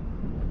day. It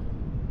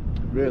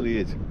really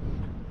is.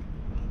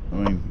 I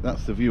mean,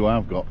 that's the view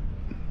I've got.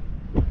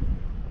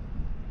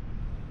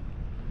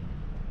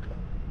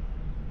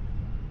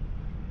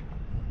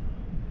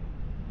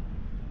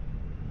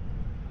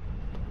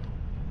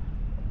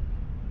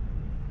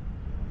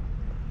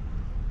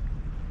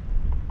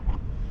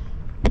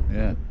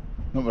 Yeah,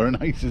 not very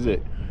nice, is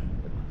it?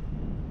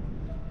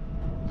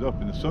 I was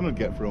hoping the sun would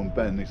get through and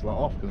bend this lot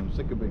off because I'm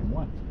sick of being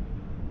wet.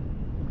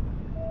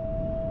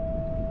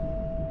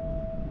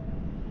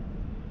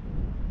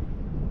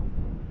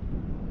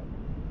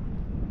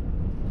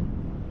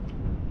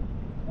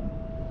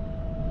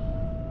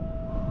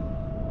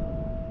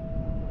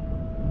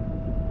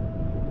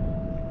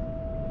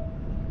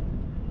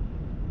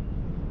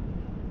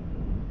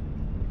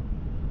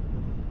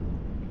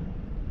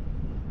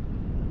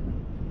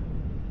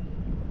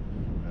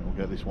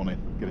 Get this one in,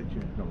 get it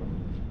changed over.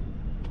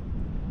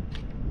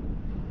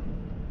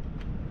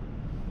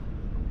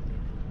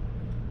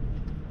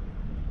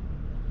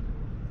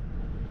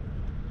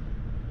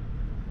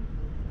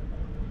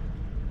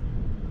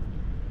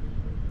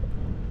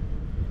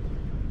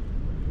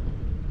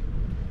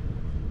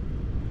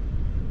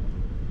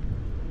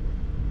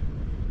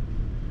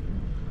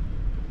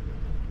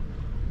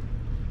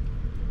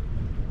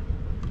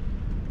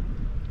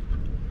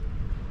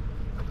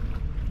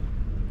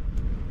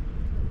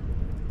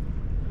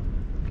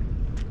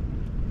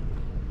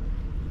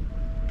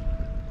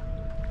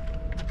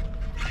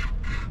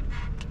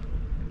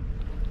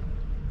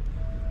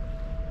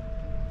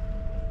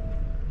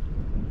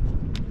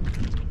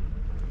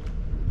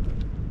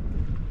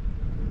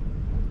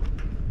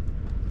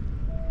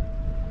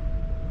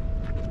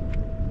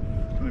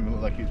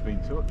 Like it's been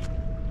touched.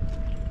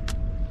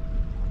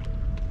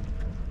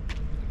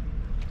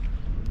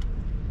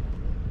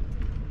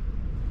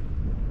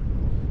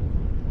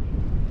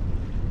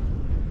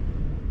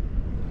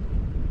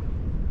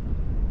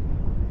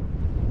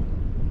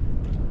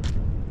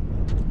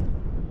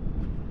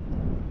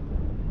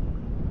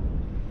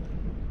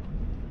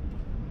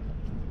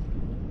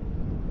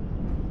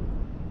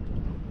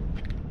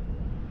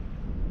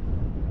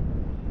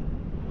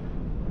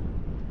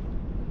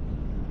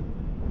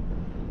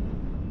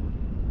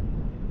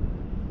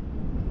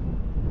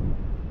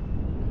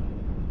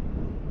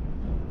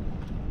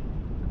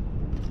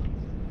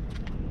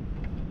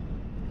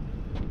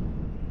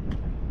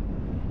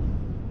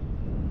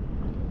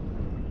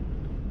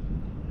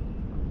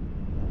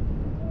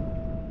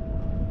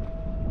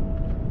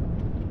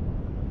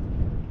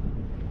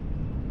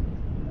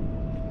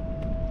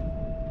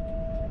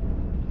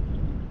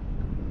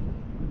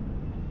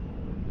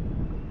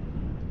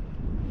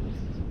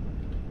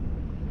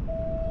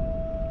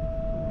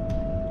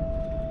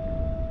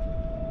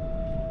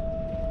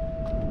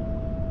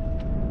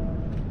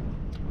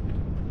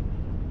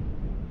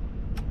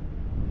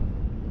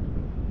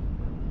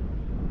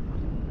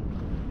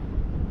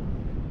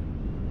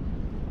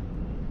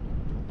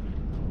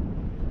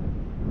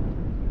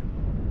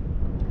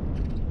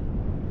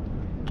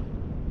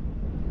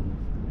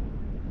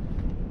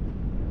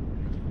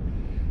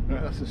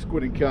 Right, that's the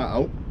squid and cart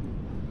out.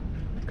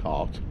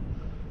 Cart.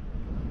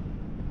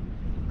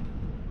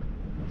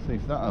 Let's see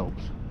if that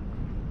helps.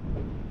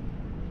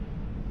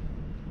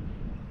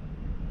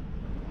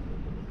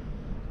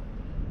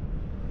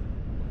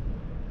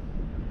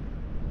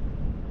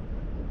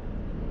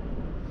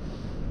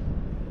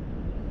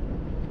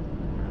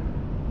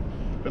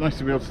 But nice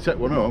to be able to take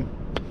one home.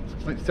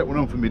 Like to take one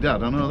home for my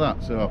dad, I know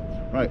that. So,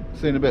 right,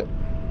 see you in a bit.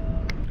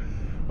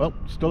 Well,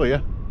 still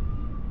here.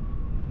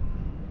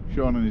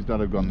 Shaun and his dad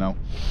have gone now.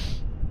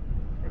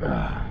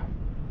 The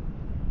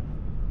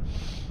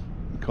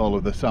call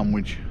of the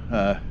sandwich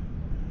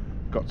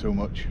got too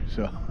much,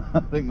 so I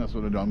think that's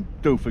what I've done.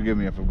 Do forgive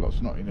me if I've got a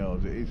snotty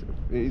nose. It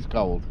is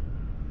cold.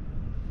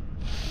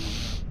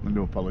 I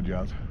do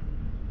apologise.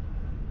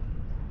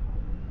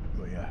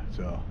 But yeah,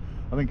 so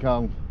I think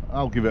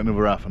I'll give it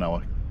another half an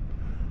hour,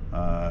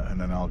 and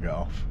then I'll get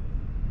off.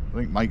 I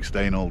think Mike's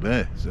staying all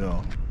day,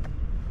 so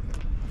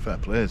fair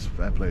plays,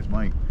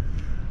 Mike.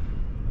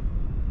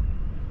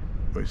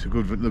 But it's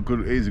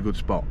it is a good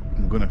spot.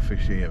 I'm gonna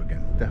fish here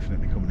again.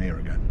 Definitely coming here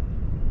again.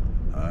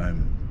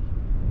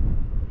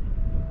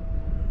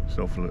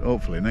 So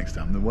hopefully next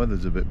time the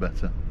weather's a bit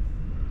better.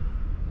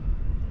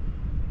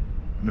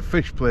 And the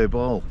fish play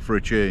ball for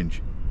a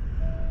change.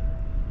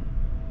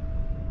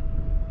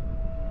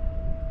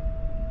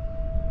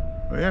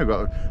 But yeah,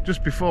 got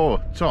just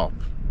before top.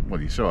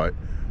 Well, you saw it,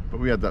 but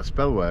we had that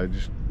spell where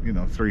just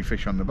 3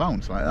 fish on the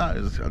bounce like that.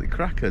 It was like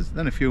crackers.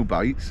 Then a few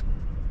bites.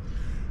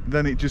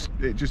 Then it just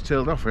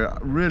tailed off. I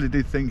really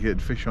did think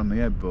it'd fish on the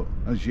head, but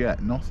as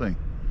yet nothing.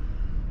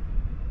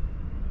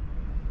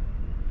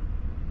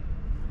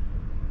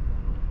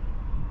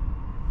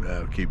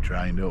 Well, keep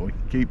trying, don't we?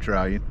 Keep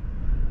trying.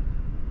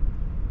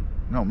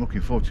 No, I'm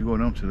looking forward to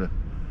going home to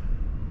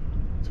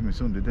my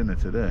Sunday dinner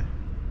today.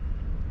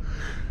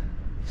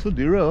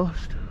 Sunday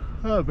roast.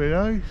 That'd be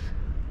nice.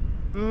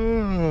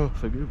 Oh,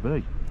 forgive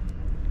me.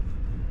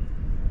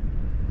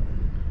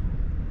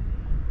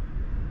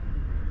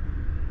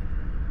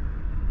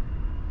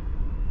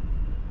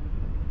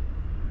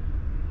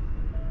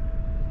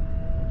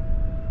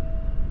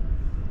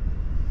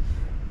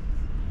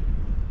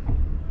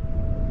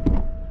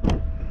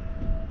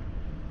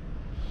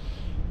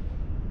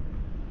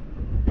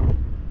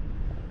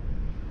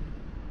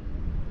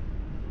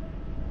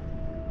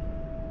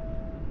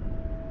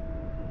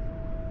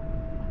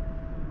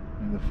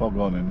 The fog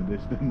on in the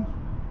distance.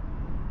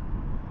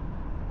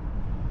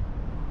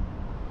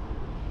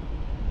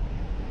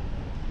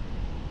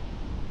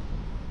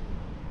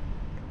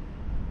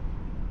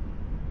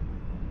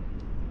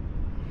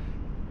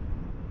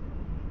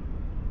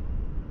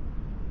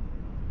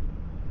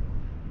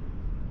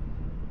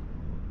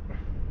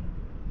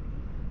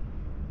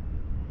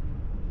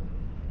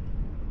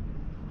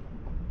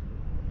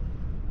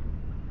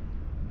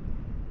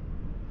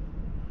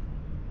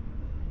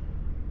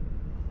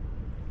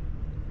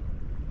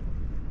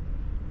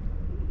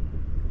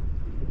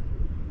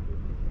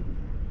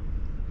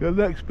 The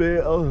next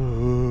bait,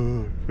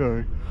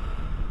 sorry.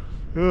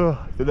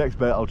 The next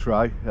bait I'll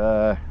try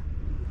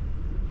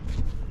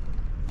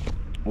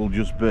will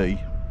just be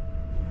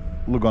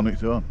lug on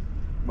its own,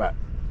 wet,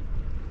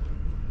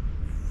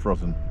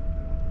 frozen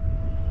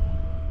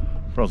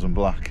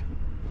black.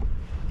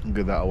 I'll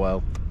give that a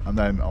whirl, and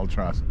then I'll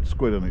try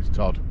squid on its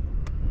Todd,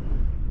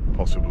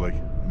 possibly,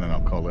 and then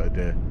I'll call it a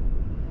day.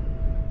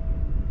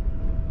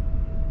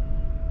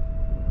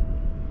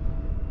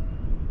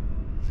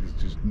 There's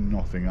just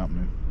nothing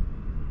happening.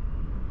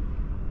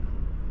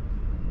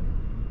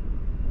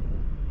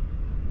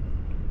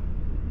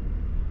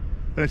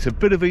 And it's a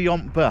bit of a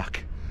yomp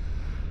back.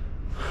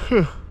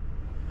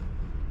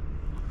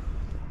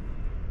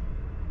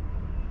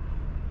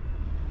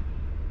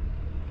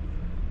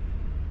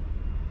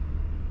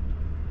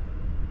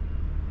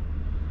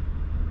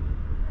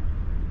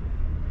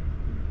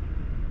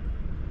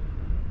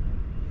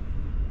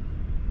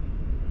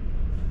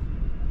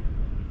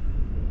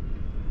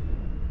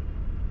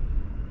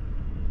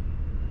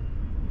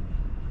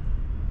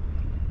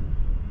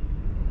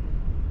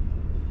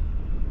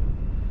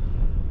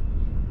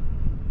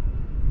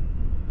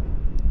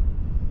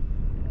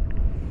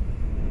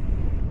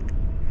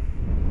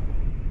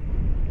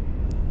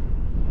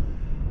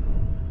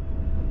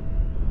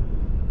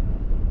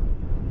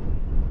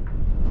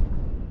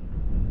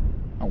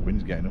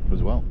 Wind's getting up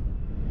as well.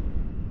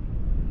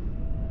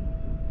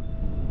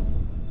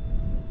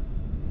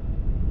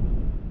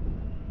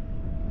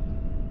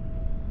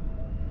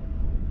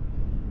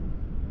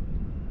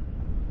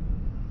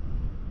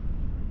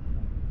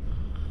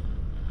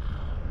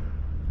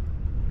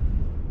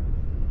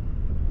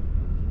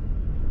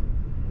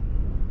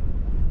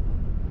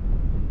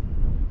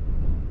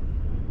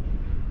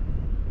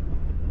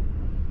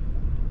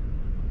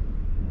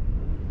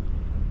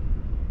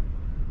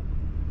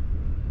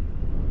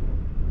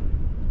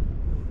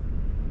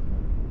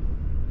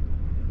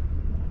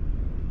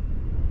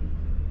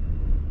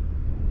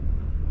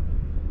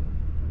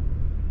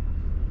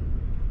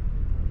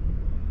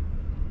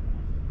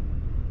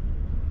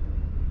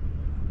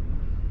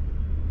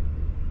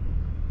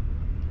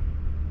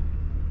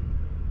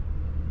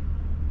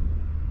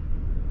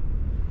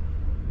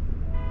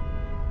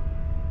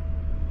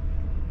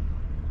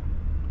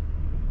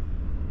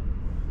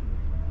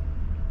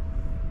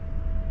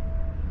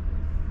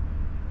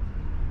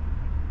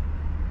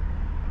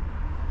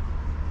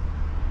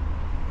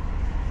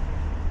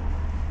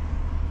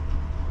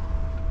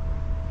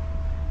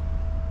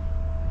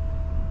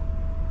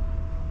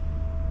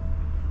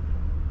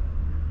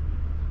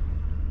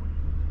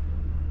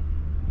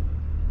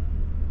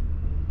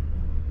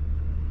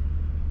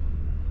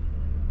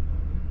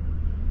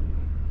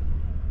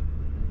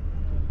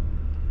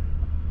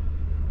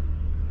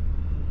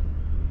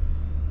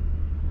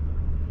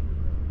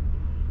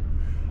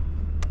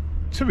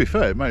 To be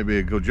fair, it might be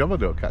a good job I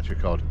don't catch a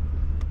cod.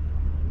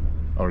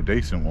 Or a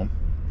decent one.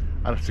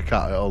 I'd have to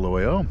cut it all the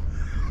way home.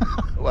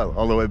 Well,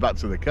 all the way back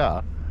to the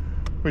car,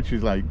 which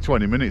is like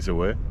 20 minutes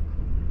away.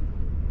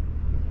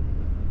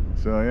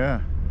 So yeah.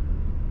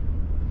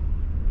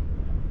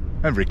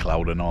 Every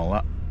cloud and all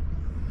that.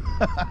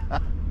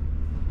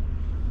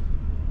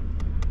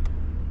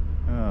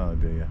 Oh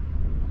dear.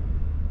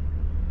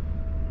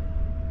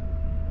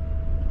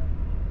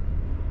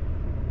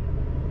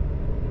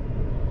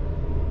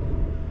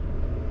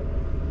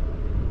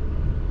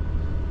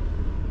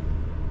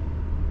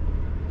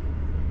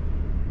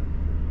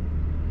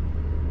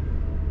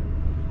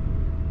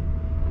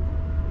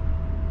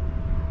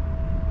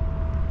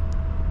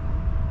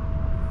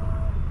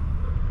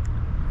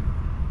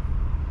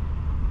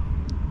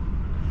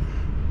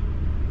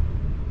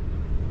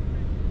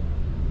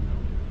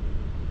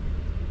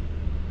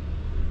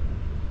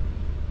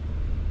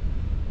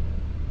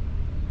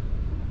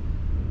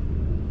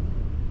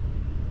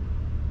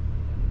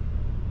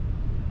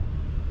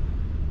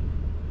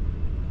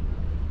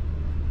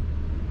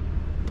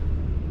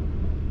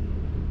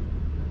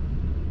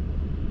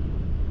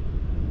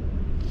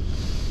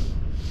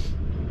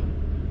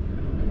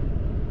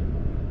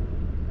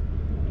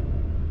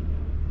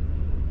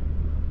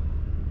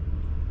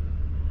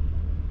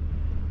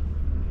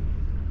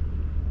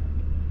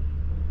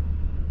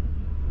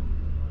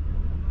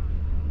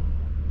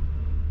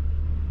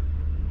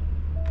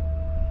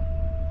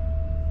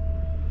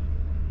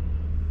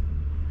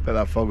 Bet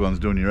that fog one's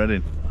doing your head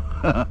in.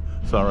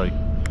 Sorry.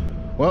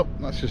 Well,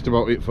 that's just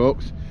about it,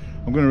 folks.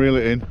 I'm going to reel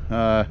it in,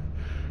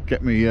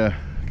 get me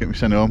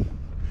sent home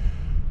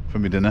for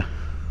my dinner.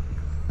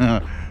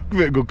 Give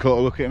it a good coat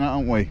of looking at,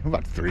 haven't we? We've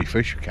had 3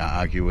 fish, we can't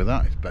argue with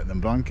that. It's better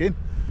than blanking.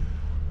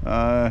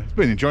 It's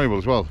been enjoyable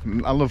as well.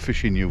 I love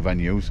fishing new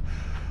venues,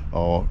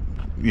 or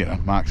you know,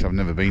 marks I've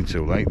never been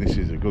to. Like this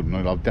is a good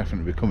one. I'll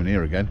definitely be coming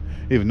here again,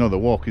 even though the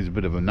walk is a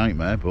bit of a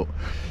nightmare, but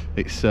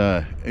it's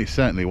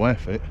certainly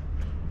worth it.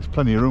 There's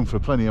plenty of room for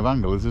plenty of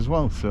anglers as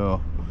well, so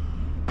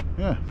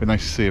yeah, it'd be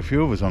nice to see a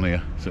few of us on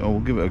here, so we'll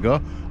give it a go.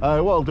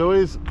 What I'll do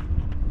is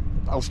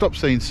I'll stop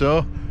saying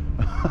so.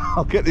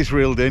 I'll get this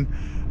reeled in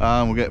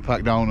and we'll get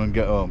packed down and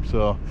get home.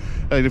 So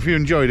if you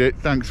enjoyed it,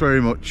 thanks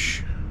very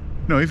much.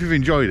 No, if you've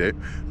enjoyed it,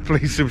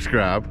 please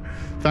subscribe.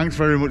 Thanks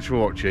very much for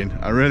watching,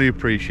 I really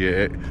appreciate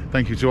it.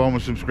 Thank you to all my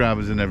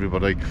subscribers and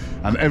everybody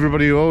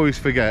who always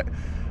forget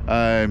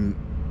to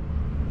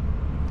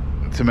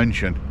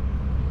mention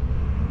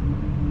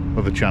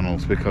other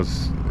channels,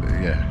 because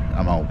yeah,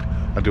 I'm old.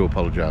 I do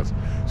apologise.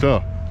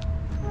 So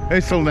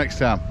until next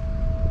time,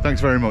 thanks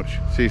very much.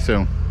 See you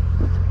soon.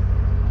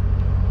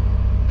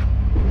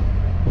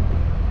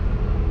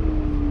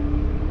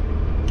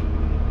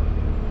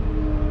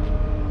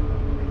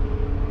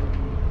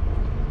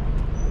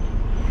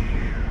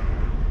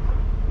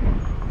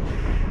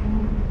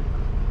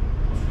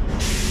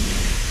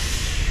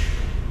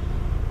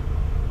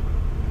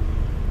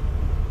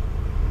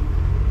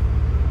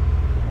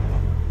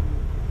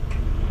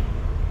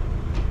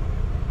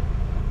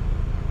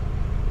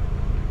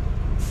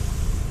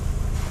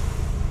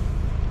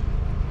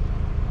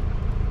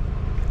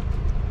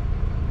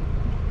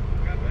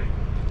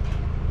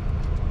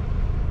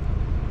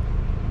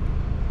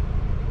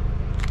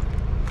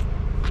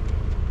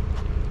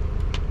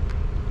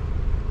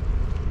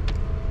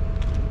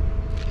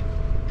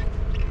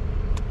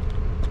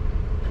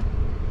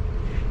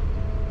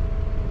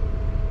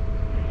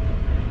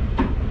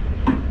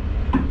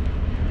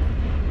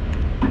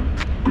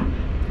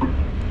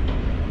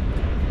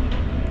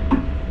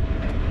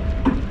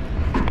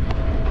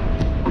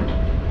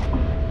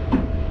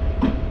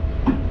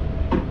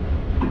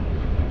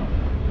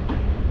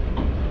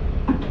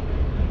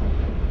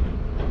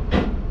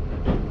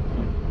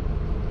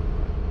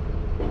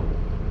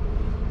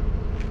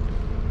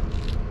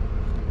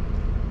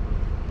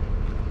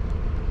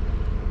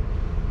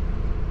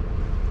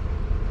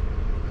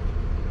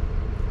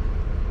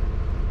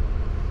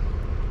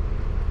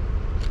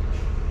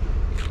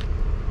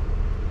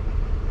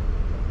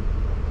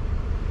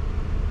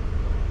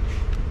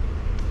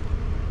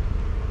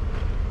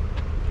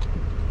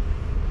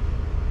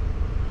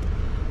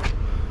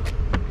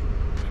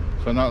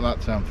 So not that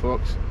time,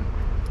 folks.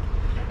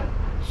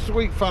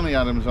 Sweet Fanny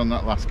Adams on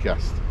that last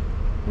cast.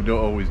 We don't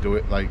always do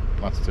it like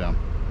last time.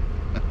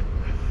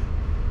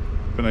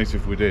 Be nice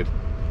if we did.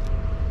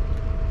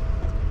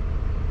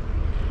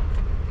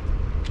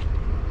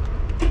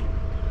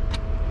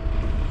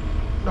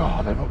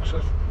 Oh, them hooks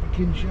are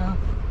freaking sharp.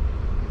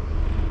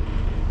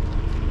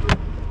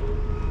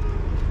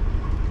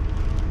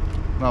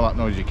 Now that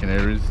noise you can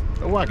hear is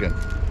a wagon.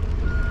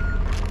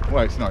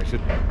 Well, it's not, it's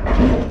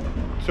a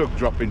truck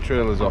dropping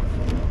trailers off.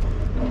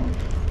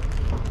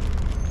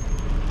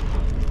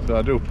 So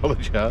I do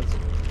apologise.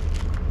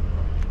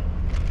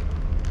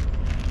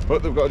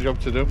 But they've got a job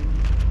to do,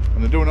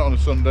 and they're doing it on a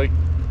Sunday.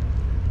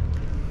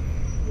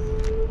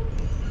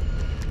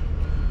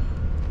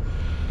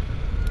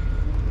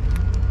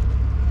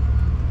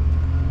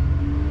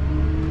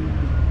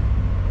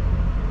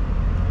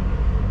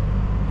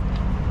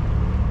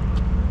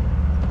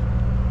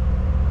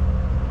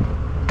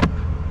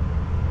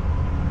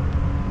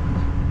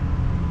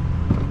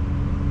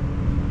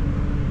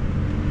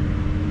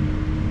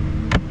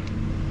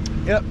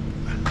 Yep.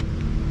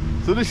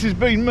 So this has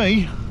been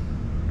me.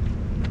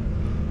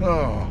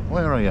 Oh,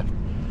 where are you?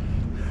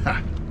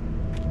 Ha.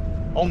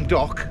 On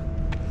dock,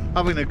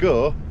 having a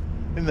go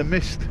in the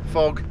mist,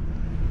 fog,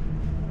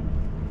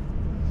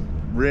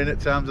 rain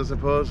at times I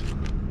suppose,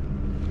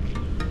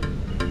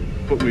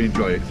 but we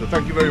enjoy it. So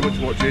thank you very much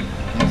for watching,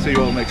 and I'll see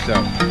you all next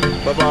time.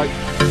 Bye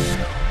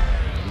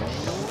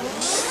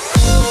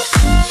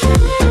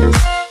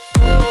bye.